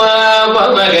Nida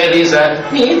Pamagarisa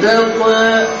Nida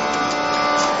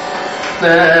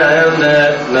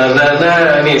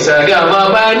Nisa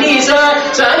Gama Nisa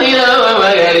Sanida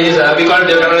Pamagarisa. We call it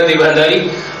Karnataka Bandari.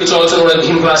 It's also known as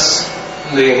Bhim Plus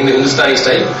in the Hindustani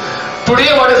style.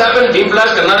 Today what has happened, Bhim Plus,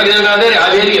 Karnataka Bandari,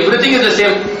 Averi, everything is the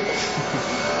same.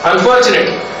 Unfortunate.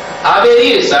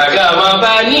 Averi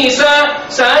Sagama Nisa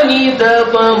Sanida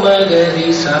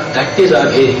Pamagarisa. That is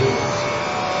Averi.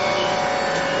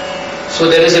 So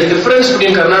there is a difference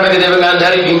between Karnataka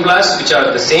Devagandhari, Bhim Plus, which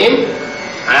are the same,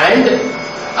 and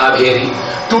Averi.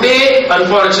 Today,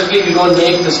 unfortunately, we don't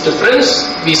make this difference.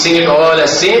 We sing it all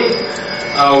as same.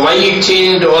 Why it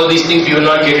changed, all these things we will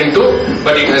not get into,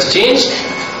 but it has changed.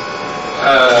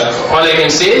 All I can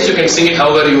say is you can sing it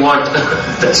however you want.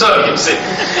 That's all I can say.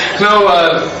 Now,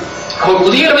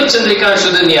 Udiyar Chandrika and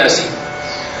Sudanyasi.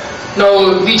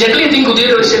 Now, we generally think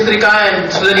Udiyar Chandrika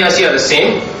and Sudanyasi are the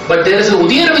same, but there is an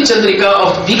Udiyar Chandrika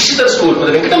of Dikshitar school, or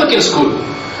the Venkatamakin school,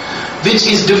 which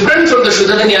is different from the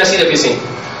Sudanyasi that we sing.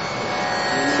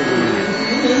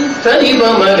 Tani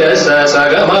Bamagasa,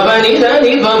 Saga Mabani,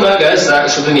 Tani Bamagasa,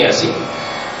 Sudanyasi.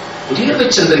 Udiyar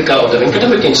Chandrika of the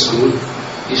Venkatamakin school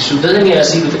is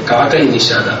Sudanyasi with a Kaka in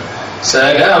Nishada.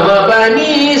 Saga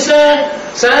Mabani,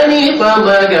 Sani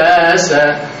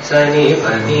Bamagasa. Sani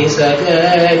Pani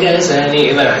Saga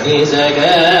Sani Pani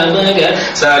Saga Maga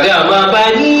Saga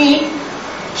Mapani.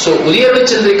 So Udiyar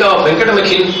Chandrika of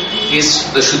Venkatamakin is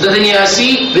the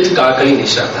Shuddhadanyasi with Kakali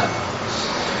Nishada.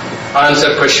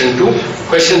 Answer question 2.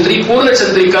 Question 3, Purna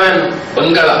Chandrika and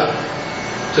Bangala.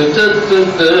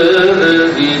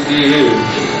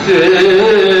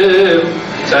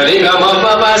 Sariga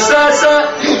Mapa Sasa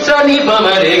Sani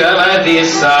Pamarega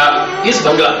Madisa is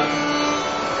Bangala.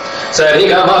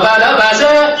 Sariga Mabala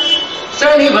Basa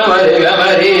Sariga Marega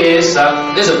Marisa.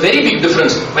 There's a very big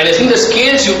difference. When I sing the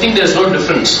scales, you think there's no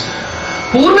difference.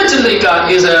 Purna Chandrika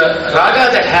is a raga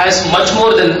that has much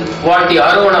more than what the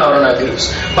Arona gives.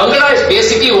 Bangala is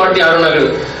basically what the Arona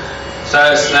gives.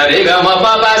 Sariga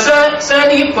Mabasa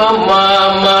Sani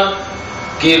Pamama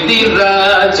Kirti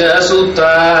Raja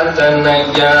Sutta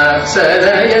Tanaya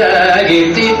Saraya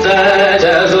Kirti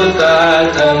Raja Sutta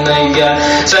Tanaya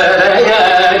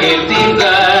Saraya Kirti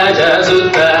Raja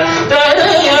Sutta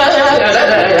Tanaya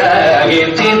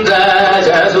Kirti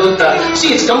Raja Sutta.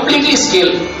 See, it's completely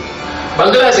scale.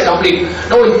 Bangala is a complete.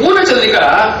 Now in Purna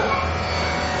Chandrika,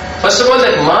 first of all,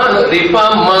 that Ma,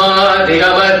 Ripa, Ma,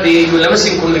 Rigamati, you will never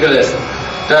sing Purna Chandrika.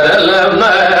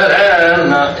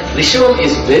 Rishabam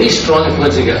is very strong in Purna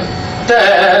Chandrika.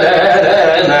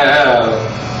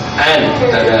 And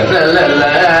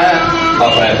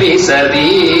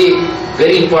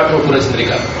very important in Purna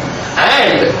Chandrika.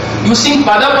 And you sing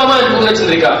Padapama in Purna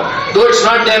Chandrika, though it's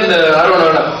not there in the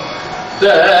Arona.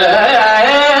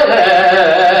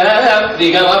 See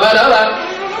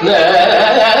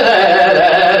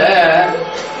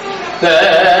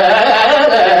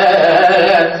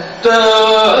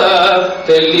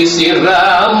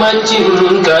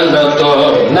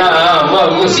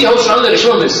how strong the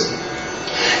Rishabam is.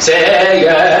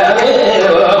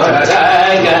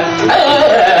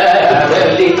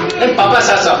 And Papa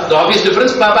Sasa, the obvious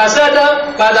difference. Papa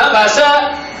Sada, Pada Basa,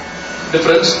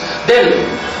 difference. Then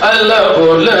Allah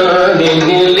Bola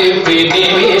Nili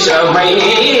Pini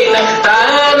Shamaina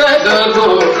Tana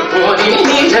Gago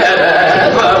Odini Jara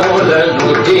Pamola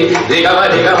Nuti Digama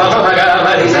Digama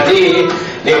Marisadi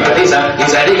Nimarisa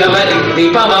Nisadigama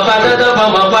Dipama Pada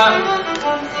Pama.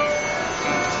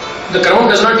 The crown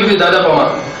does not give you Dada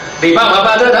Pama. Dipama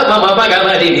Pada Pama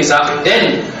Gama Nisa.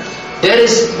 Then there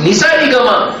is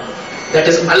Nisadigama that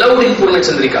is allowed in Purna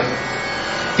Chandrika.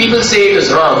 People say it is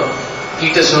wrong.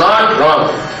 It is not wrong.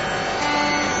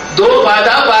 Do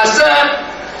pada pasa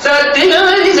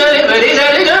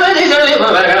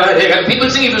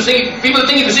people think if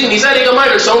you sing Nisaregama,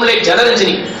 it will sound like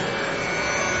Janaranjani.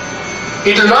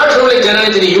 It will not sound like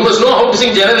Janaranjani. You must know how to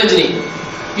sing Janaranjani.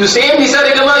 You say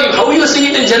Nisaregama, how you sing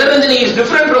it in Janaranjani is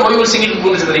different from how you will sing it in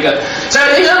Purna Chandrika.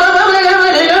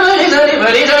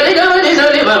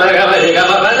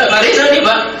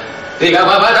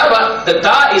 The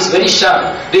ta is very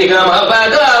sharp.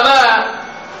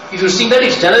 If you sing that,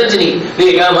 it's Janaranjani.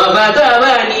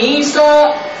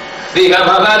 Nisa.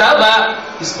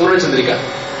 Is Purna Chandrika.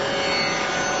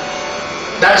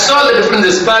 That's all the difference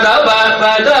is.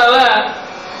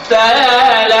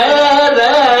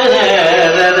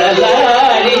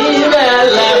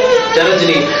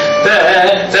 Janaranjani.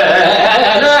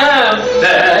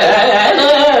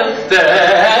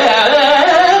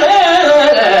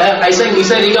 I sang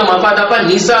Nisarigama pa,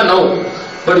 nisa now.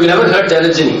 But we never heard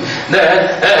Janajani.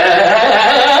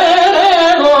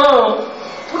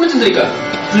 Purnachandrika.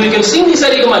 You can sing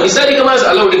Nisarigama. Nisarigama is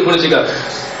allowed in Purnachandrika.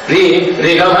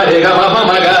 Re gama pa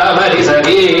ma ga ma re sa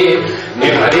re. Ne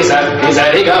ma re sa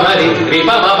re ga ma re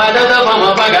pa ma pa da da pa ma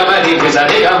pa ga ma re sa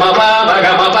re ga ma pa da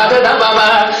da pa ma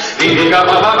re ga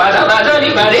ma pa da da da ni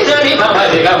pa re sa re pa ma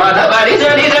re ga ma da pa re sa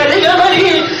re ga ma re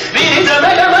sa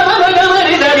ga ma pa ga ma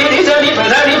re sa re pa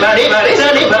da ni pa re sa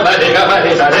re pa ma re ga ma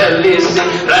re sa re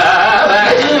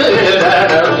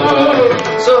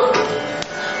So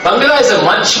Bangla is a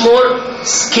much more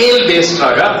scale based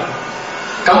raga,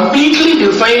 completely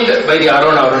defined by the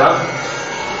Arona.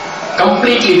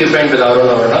 Completely defined with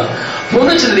Arona.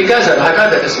 Purnachandrika is a raga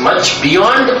that is much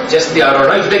beyond just the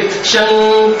Arona. If you take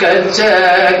Shankar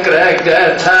Chakra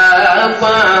Gatha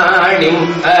Panim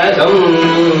Agam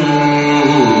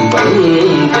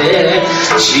Bande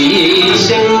Shri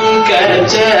Shankar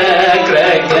Chakra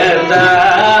Gatha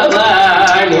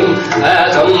Panim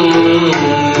Agam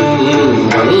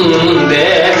Bande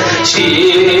Shri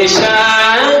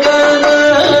Shankar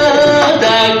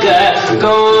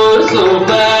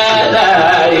Kausubadainam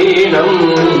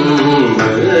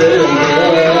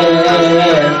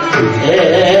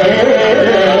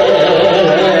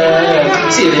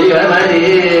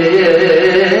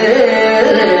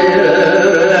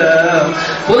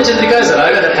Purnachandrika is a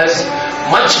raga that has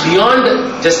much beyond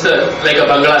just like a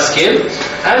Bangla scale.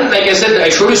 And like I said, I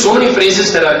showed you so many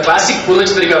phrases that are classic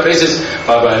Purnachandrika phrases.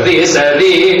 Baba re sa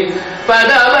re pa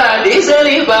da ba re sa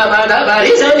re pa ma da ba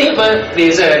re sa re pa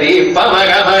re sa re pa ma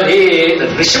ga ma re. The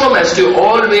Rishabam has to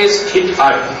always hit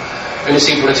hard when you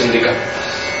sing Purnachandrika.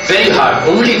 Very hard.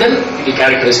 Only then it will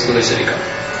characterize Purnachandrika.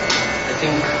 I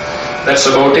think that's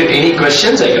about it. Any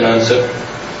questions I can answer?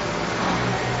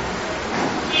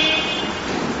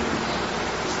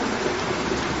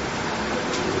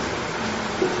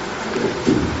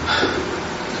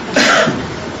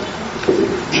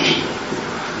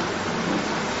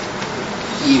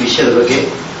 ಈ ವಿಷಯದ ಬಗ್ಗೆ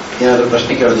ಏನಾದರೂ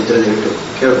ಪ್ರಶ್ನೆ ಕೇಳೋದಿದ್ರೆ ದಯವಿಟ್ಟು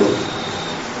ಕೇಳಬಹುದು.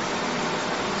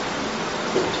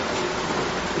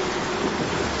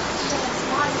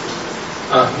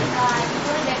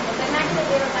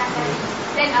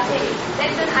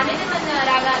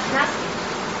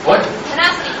 What?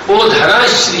 Oh,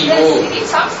 Dhanashri. Oh. It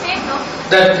sounds same, no?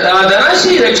 That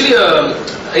Dhanashri is actually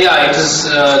yeah, it is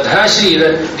Dhanashri.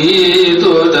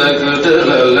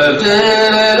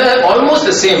 Almost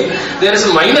the same. There is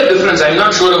a minor difference. I am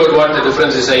not sure about what the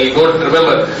difference is. I don't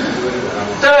remember.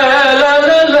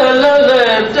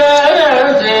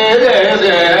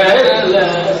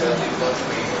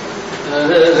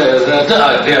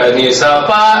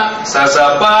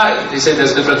 They say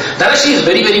there's difference. Dhanashri is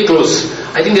very, very close.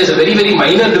 I think there's a very, very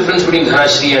minor difference between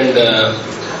Dhanashri and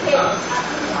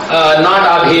not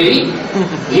Abheri.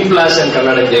 Himlas and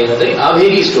Karnataka Jayangadari.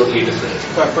 Abheri is totally different.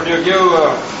 Could you give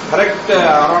correct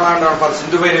Arona for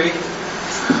Sindhu Bhairavi?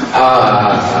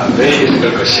 Very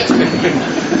difficult question.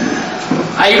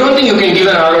 I don't think you can give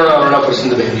an Arona for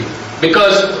Sindhu Bhairavi,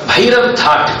 because Bhairav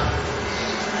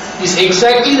That is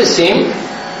exactly the same.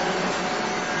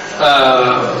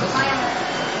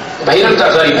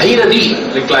 Bhairavi, let me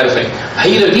clarify.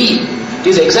 Bhairavi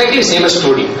is exactly the same as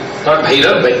Todi. Not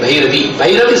Bhairav, but Bhairavi.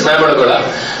 Bhairav is Mayamadagola.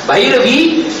 Bhairavi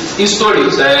is Todi.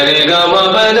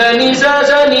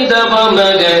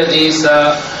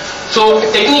 So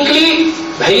technically,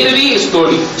 Bhairavi is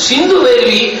Todi. Sindhu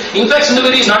Bhairavi, in fact, Sindhu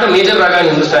Bhairavi is not a major raga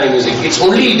in Hindustani music. It's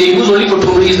only, they use only for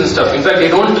Thumris and stuff. In fact, they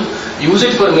don't use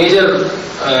it for major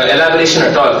elaboration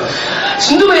at all.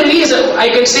 Sindhu Bhairavi is, I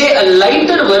can say, a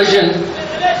lighter version,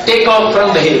 take off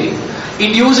from Bhairavi.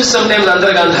 It uses sometimes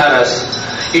Andhra Gandharas.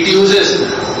 It uses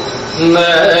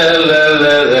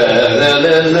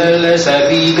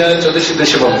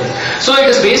so it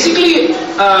is basically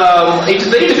it is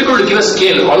very difficult to give a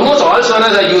scale. Almost all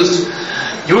swaras are used.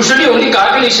 Usually only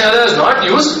Kakal Ishara is not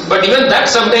used, but even that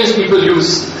sometimes people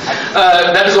use.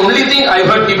 That is the only thing I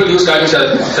heard people use Kakal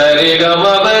Ishara.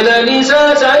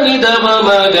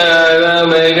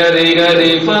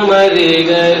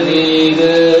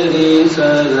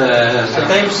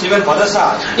 Sometimes even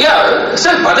Padasa. Yeah,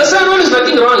 sir, Padasa rule is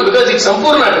nothing wrong because it's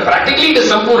Sampurna. Practically it is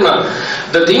Sampurna.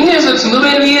 The thing is with Sindhu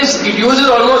Bhairavi is it uses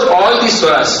almost all these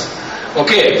swaras.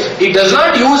 Okay, it does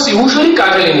not use usually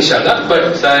Kakal Nishada,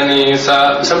 but Sani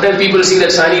Sa. Sometimes people see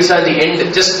that Sani Sa at the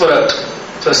end just for a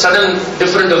sudden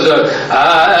different of the.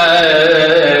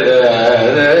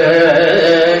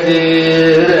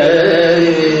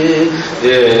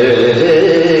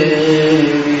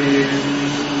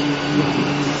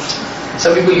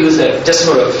 Some people use that just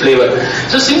for a flavor.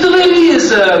 So Sindhu Bhairavi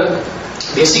is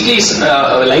basically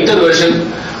a lighter version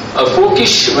a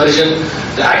folkish version.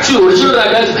 The actual original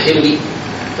raga is Bhairavi.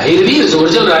 Bhairavi is the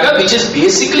original raga, which is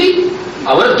basically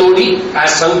our Todi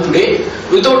as sung today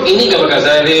without any gamaka.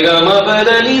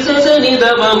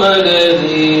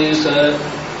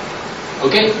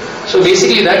 Okay, so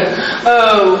basically that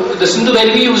the Sindhu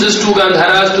Bhairavi uses 2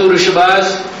 Gandharas, 2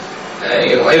 Rishabhas,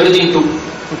 everything too.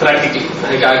 Practically,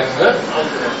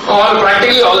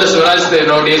 all the swaras there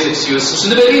nowadays it's used. So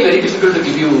it's very difficult to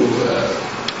give you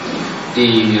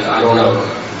the arona.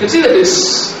 You can see that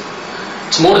it's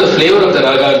more the flavor of the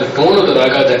raga, the tone of the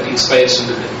raga that inspires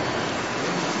Sindhu.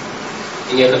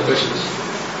 Any other questions?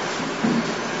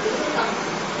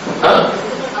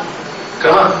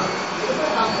 Krama?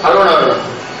 Arona.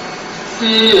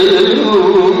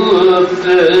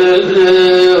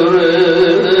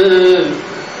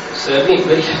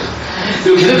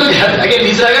 Again,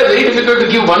 these ragas are very difficult to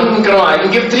give one krama. I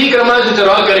can give 3 kramas which are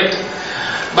all correct.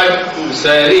 But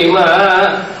Sarima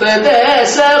Pada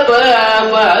Sa Pa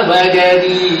Pa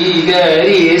Gari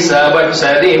Gari Sa, but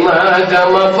Sarima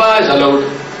Gama Pa is allowed.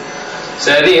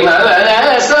 Sarima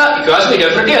Sa, if you ask me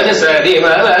definitely, I say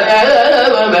Sarima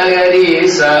Gari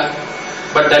Sa.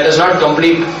 But that does not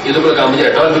complete Yadukula Kamaji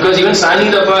at all, because even Sani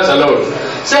Da Pa is allowed.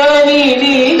 Sani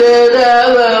Ni Da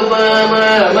Da Pa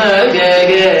Ma Ma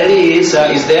Gari Sa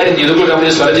is there in Yadukula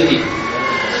Kamaji Swarajati.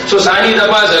 So Sani Da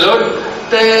Pa is allowed.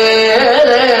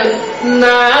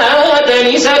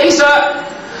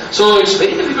 So it's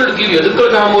very difficult to give you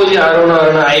Yadukala Kamaji,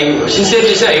 Arona. I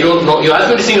sincerely say I don't know. You ask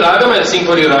me to sing Ragam, I'll sing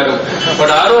for you Ragam. But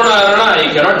Arona, I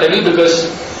cannot tell you because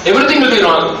everything will be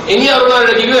wrong. Any Arona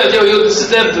I give you, I'll tell you, this is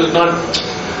there, not.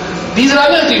 These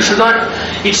ragas you should not.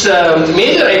 It's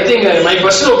major, I think. My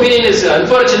personal opinion is,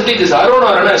 unfortunately, this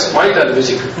Arona has spoiled our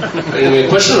music. In my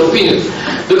personal opinion.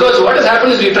 Because what has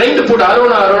happened is we're trying to put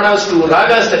Aronas to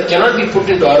ragas that cannot be put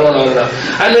into Arona.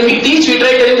 And when we teach, we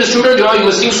try telling the student, oh, you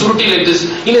must sing Suruti like this.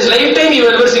 In his lifetime, he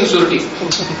will never sing Suruti.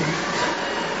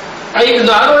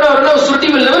 The Arona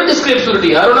Suruti will never describe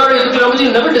Suruti. Arona Yadukula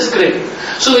will never describe.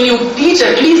 So when you teach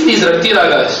at least these Rakti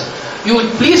ragas, you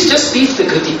please just teach the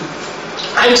Kriti.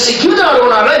 And give the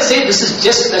Arona and say this is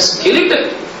just a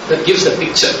skeleton that gives the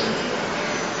picture.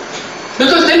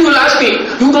 Because then you will ask me,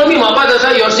 you told me Mapa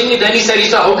Dasa, you are singing Dani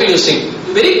Sarisa, how can you sing?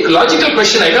 Very logical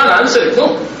question, I can't answer it,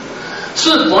 no.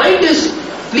 So the point is,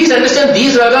 please understand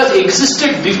these ragas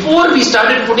existed before we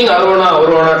started putting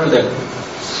Arona to them.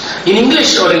 In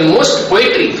English or in most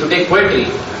poetry, if you take poetry,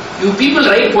 you people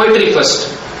write poetry first.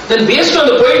 Then based on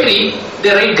the poetry, they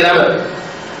write grammar.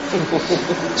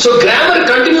 So grammar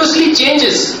continuously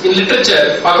changes in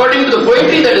literature according to the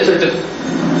poetry that is written.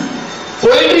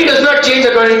 Poetry does not change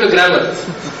according to grammar.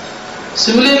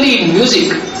 Similarly in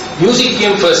music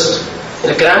came first.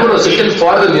 The grammar was written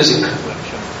for the music.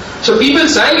 So people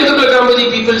sang Yadukula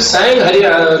Kamaji, people sang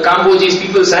Kambojis,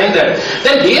 people sang that.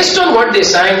 Then based on what they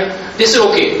sang, they said,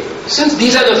 okay, since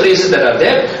these are the phrases that are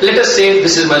there, let us say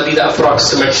this must be the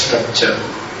approximate structure.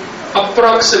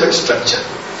 Approximate structure.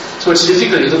 So it's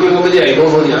difficult. Yadukula Kamaji, I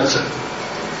don't know the answer.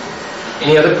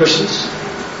 Any other questions?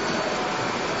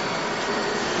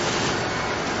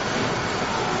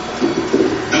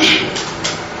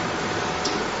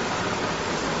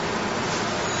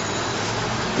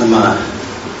 ನಮ್ಮ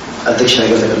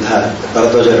ಅಧ್ಯಕ್ಷರಾಗಿರ್ತಕ್ಕಂತಹ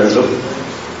ಭರದ್ವಾಜ ಹೇಳಿದ್ರು,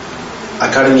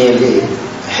 ಅಕಾಡೆಮಿಯಲ್ಲಿ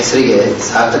ಹೆಸರಿಗೆ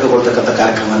ಸಾರ್ಥಕಗೊಳ್ತಕ್ಕಂಥ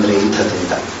ಕಾರ್ಯಕ್ರಮ ಅಂದರೆ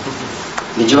ಇಂಥದ್ದಿಂದ.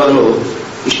 ನಿಜವಾಗ್ಲೂ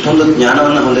ಇಷ್ಟೊಂದು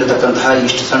ಜ್ಞಾನವನ್ನು ಹೊಂದಿರತಕ್ಕಂತಹ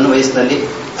ಇಷ್ಟು ಸಣ್ಣ ವಯಸ್ಸಿನಲ್ಲಿ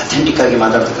ಅಥೆಂಟಿಕ್ ಆಗಿ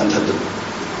ಮಾತಾಡ್ತಕ್ಕಂಥದ್ದು.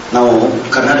 ನಾವು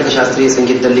ಕರ್ನಾಟಕ ಶಾಸ್ತ್ರೀಯ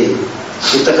ಸಂಗೀತದಲ್ಲಿ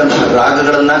ಇರ್ತಕ್ಕಂತಹ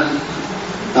ರಾಗಗಳನ್ನ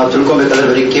ನಾವು ತಿಳ್ಕೊಬೇಕಾದ್ರೆ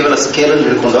ಬರೀ ಕೇವಲ ಸ್ಕೇಲನ್ನು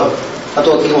ಹಿಡ್ಕೊಂಡು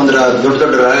ಅಥವಾ ಒಂದು ದೊಡ್ಡ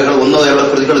ದೊಡ್ಡ ರಾಗಗಳು 1-2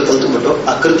 ಕೃತಿಗಳು ಕಲ್ತುಬಿಟ್ಟು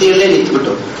ಆ ಕೃತಿಯಲ್ಲೇ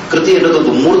ನಿಂತುಬಿಟ್ಟು, ಕೃತಿ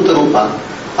ಅನ್ನೋದೊಂದು ಮೂರ್ತ ರೂಪ.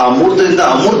 ಆ ಮೂರ್ತದಿಂದ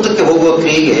ಅಮೂರ್ತಕ್ಕೆ ಹೋಗುವ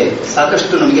ಕ್ರಿಯೆಗೆ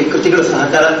ಸಾಕಷ್ಟು ನಮಗೆ ಕೃತಿಗಳ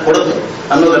ಸಹಕಾರ ಕೊಡುತ್ತೆ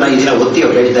ಅನ್ನೋದನ್ನ ಈ ದಿನ ಒತ್ತಿ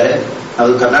ಅವರು ಹೇಳಿದ್ದಾರೆ. ನಾವು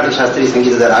ಕರ್ನಾಟಕ ಶಾಸ್ತ್ರೀಯ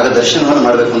ಸಂಗೀತದ ರಾಗ ದರ್ಶನವನ್ನು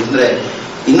ಮಾಡಬೇಕು ಅಂತಂದ್ರೆ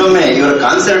ಇನ್ನೊಮ್ಮೆ ಇವರ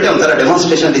ಕಾನ್ಸರ್ಟೇ ಒಂಥರ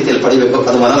ಡೆಮಾನ್ಸ್ಟ್ರೇಷನ್ ರೀತಿಯಲ್ಲಿ ಪಡಿಬೇಕು.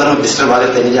 ಅದು ಮನೋಧರ್ಮ ಡಿಸ್ಟರ್ಬ್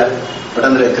ಆಗುತ್ತೆ ನಿಜ. ಬಟ್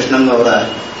ಅಂದ್ರೆ ಕೃಷ್ಣನ್ ಅವರ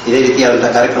ಇದೇ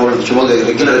ರೀತಿಯಾದಂತಹ ಕಾರ್ಯಕ್ರಮಗಳು ಶಿವಮೊಗ್ಗ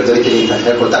ರೆಗ್ಯುಲರ್ ದೊರೀತೀನಿ ಅಂತ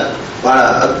ಹೇಳ್ಕೊಳ್ತಾ ಬಹಳ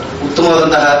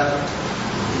ಉತ್ತಮವಾದಂತಹ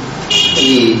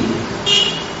ಈ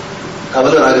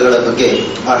ಕವಲು ರಾಗಗಳ ಬಗ್ಗೆ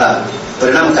ಬಹಳ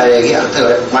ಪರಿಣಾಮಕಾರಿಯಾಗಿ ಅರ್ಥ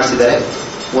ಮಾಡಿಸಿದ್ದಾರೆ.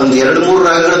 1-2-3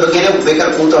 ರಾಗಗಳ ಬಗ್ಗೆನೇ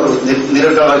ಬೇಕಾದ್ರೆ ಕೂತು ಅವರು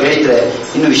ನಿರರ್ಗಳವಾಗಿ ಹೇಳಿದ್ರೆ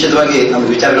ಇನ್ನು ವಿಶದವಾಗಿ ನಮ್ಗೆ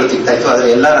ವಿಚಾರಗಳು ಸಿಗ್ತಾ ಇತ್ತು. ಆದರೆ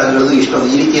ಎಲ್ಲಾ ರಾಗಗಳದ್ದು ಇಷ್ಟೊಂದು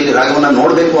ಈ ರೀತಿಯಲ್ಲಿ ರಾಗವನ್ನ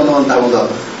ನೋಡಬೇಕು ಅನ್ನುವಂತಹ ಒಂದು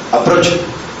ಅಪ್ರೋಚ್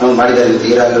ನಾವು ಮಾಡಿದ್ದಾರೆ.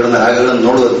 ಈ ರಾಗಗಳನ್ನು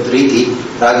ನೋಡುವ ರೀತಿ,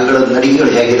 ರಾಗಗಳ ನಡಿಗೆಗಳು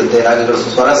ಹೇಗಿರುತ್ತೆ, ರಾಗಗಳ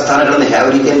ಸ್ವರಸ್ಥಾನಗಳನ್ನು ಯಾವ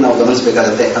ರೀತಿಯಲ್ಲಿ ನಾವು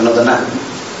ಗಮನಿಸಬೇಕಾಗುತ್ತೆ ಅನ್ನೋದನ್ನ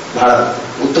ಬಹಳ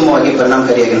ಉತ್ತಮವಾಗಿ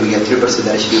ಪರಿಣಾಮಕಾರಿಯಾಗಿ ನಮಗೆ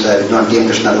ತಿಳಿಪಡಿಸಿದ್ದಾರೆ ಶ್ರೀಯುತ ವಿದ್ವಾನ್ ಟಿ ಎಂ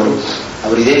ಕೃಷ್ಣ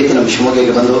ಅವರು ಇದೇ ರೀತಿ ನಮ್ಮ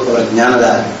ಶಿವಮೊಗ್ಗಕ್ಕೆ ಬಂದು ಅವರ ಜ್ಞಾನದ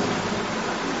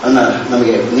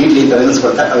ನಮಗೆ ನೀಡಲಿ ಅಂತ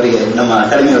ವಿನಂತಿಸ್ಕೊಳ್ತಾ ಅವರಿಗೆ ನಮ್ಮ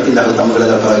ಅಕಾಡೆಮಿ ವತಿಯಿಂದ ಹಾಗೂ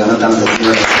ತಮ್ಮಗಳೆಲ್ಲರ ಪರವಾಗಿ ಅನಂತ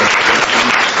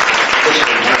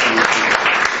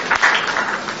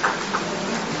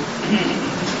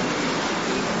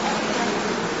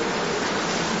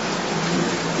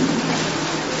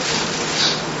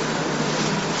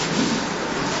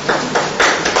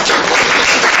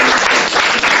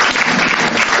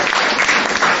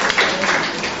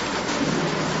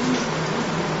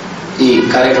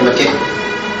ಈ ಕಾರ್ಯಕ್ರಮಕ್ಕೆ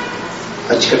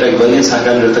ಅಚ್ಚುಕಟ್ಟಾಗಿ ವೈಲಿನ್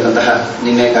ಸಹಕಾರ ನೀಡತಕ್ಕಂತಹ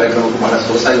ನಿನ್ನೆ ಕಾರ್ಯಕ್ರಮಕ್ಕೂ ಬಹಳ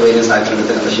ಸೊಗಸಾಗಿ ವೈಲಿನ್ ಸಹಕಾರ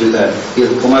ನೀಡತಕ್ಕಂಥ ಶ್ರೀಯುತ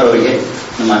ಪಿ ಕುಮಾರ್ ಅವರಿಗೆ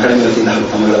ನಮ್ಮ ಅಕಾಡೆಮಿ ವತಿಯಿಂದ ಹಾಗೂ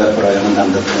ತಮ್ಮಗಳ ಪರವಾಗಿ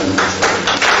ಅನಂತ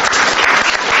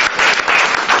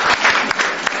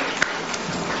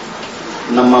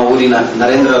ನಮ್ಮ ಊರಿನ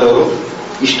ನರೇಂದ್ರ ಅವರು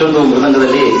ಇಷ್ಟೊಂದು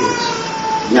ಮೃದಂಗದಲ್ಲಿ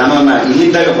ಜ್ಞಾನವನ್ನ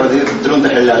ಇಲ್ಲಿದ್ದಾಗ ಪಡೆದಿದ್ರು ಅಂತ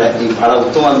ಹೇಳಿದ್ದಾರೆ. ಈಗ ಬಹಳ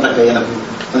ಉತ್ತಮವಾದಂತಹ ಕೈಯನ್ನು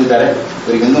ಹೊಂದಿದ್ದಾರೆ.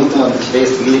 ಇವರಿಗೆ ಇನ್ನೂ ಉತ್ತಮವಾದ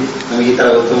ಶ್ರೇಯಸ್ ಸಿಗಲಿ. ನಮಗೆ ಈ ತರ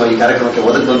ಉತ್ತಮ ಈ ಕಾರ್ಯಕ್ರಮಕ್ಕೆ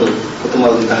ಒದಗಿ ಬಂದು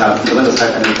ಉತ್ತಮವಾದಂತಹ ಮೃದಂಗ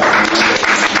ಸಹಕಾರ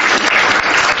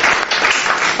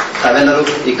ತಾವೆಲ್ಲರೂ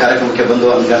ಈ ಕಾರ್ಯಕ್ರಮಕ್ಕೆ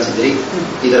ಬಂದು ಅನುಗ್ರಹಿಸಿದ್ದೀರಿ.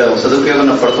 ಇದರ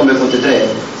ಸದುಪಯೋಗವನ್ನು ಪಡ್ಕೊಬೇಕು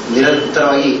ಅಂತಿದ್ರೆ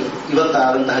ನಿರಂತರವಾಗಿ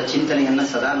ಇವತ್ತಾದಂತಹ ಚಿಂತನೆಯನ್ನ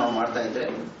ಸದಾ ನಾವು ಮಾಡ್ತಾ ಇದ್ರೆ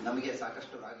ನಮಗೆ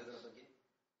ಸಾಕಷ್ಟು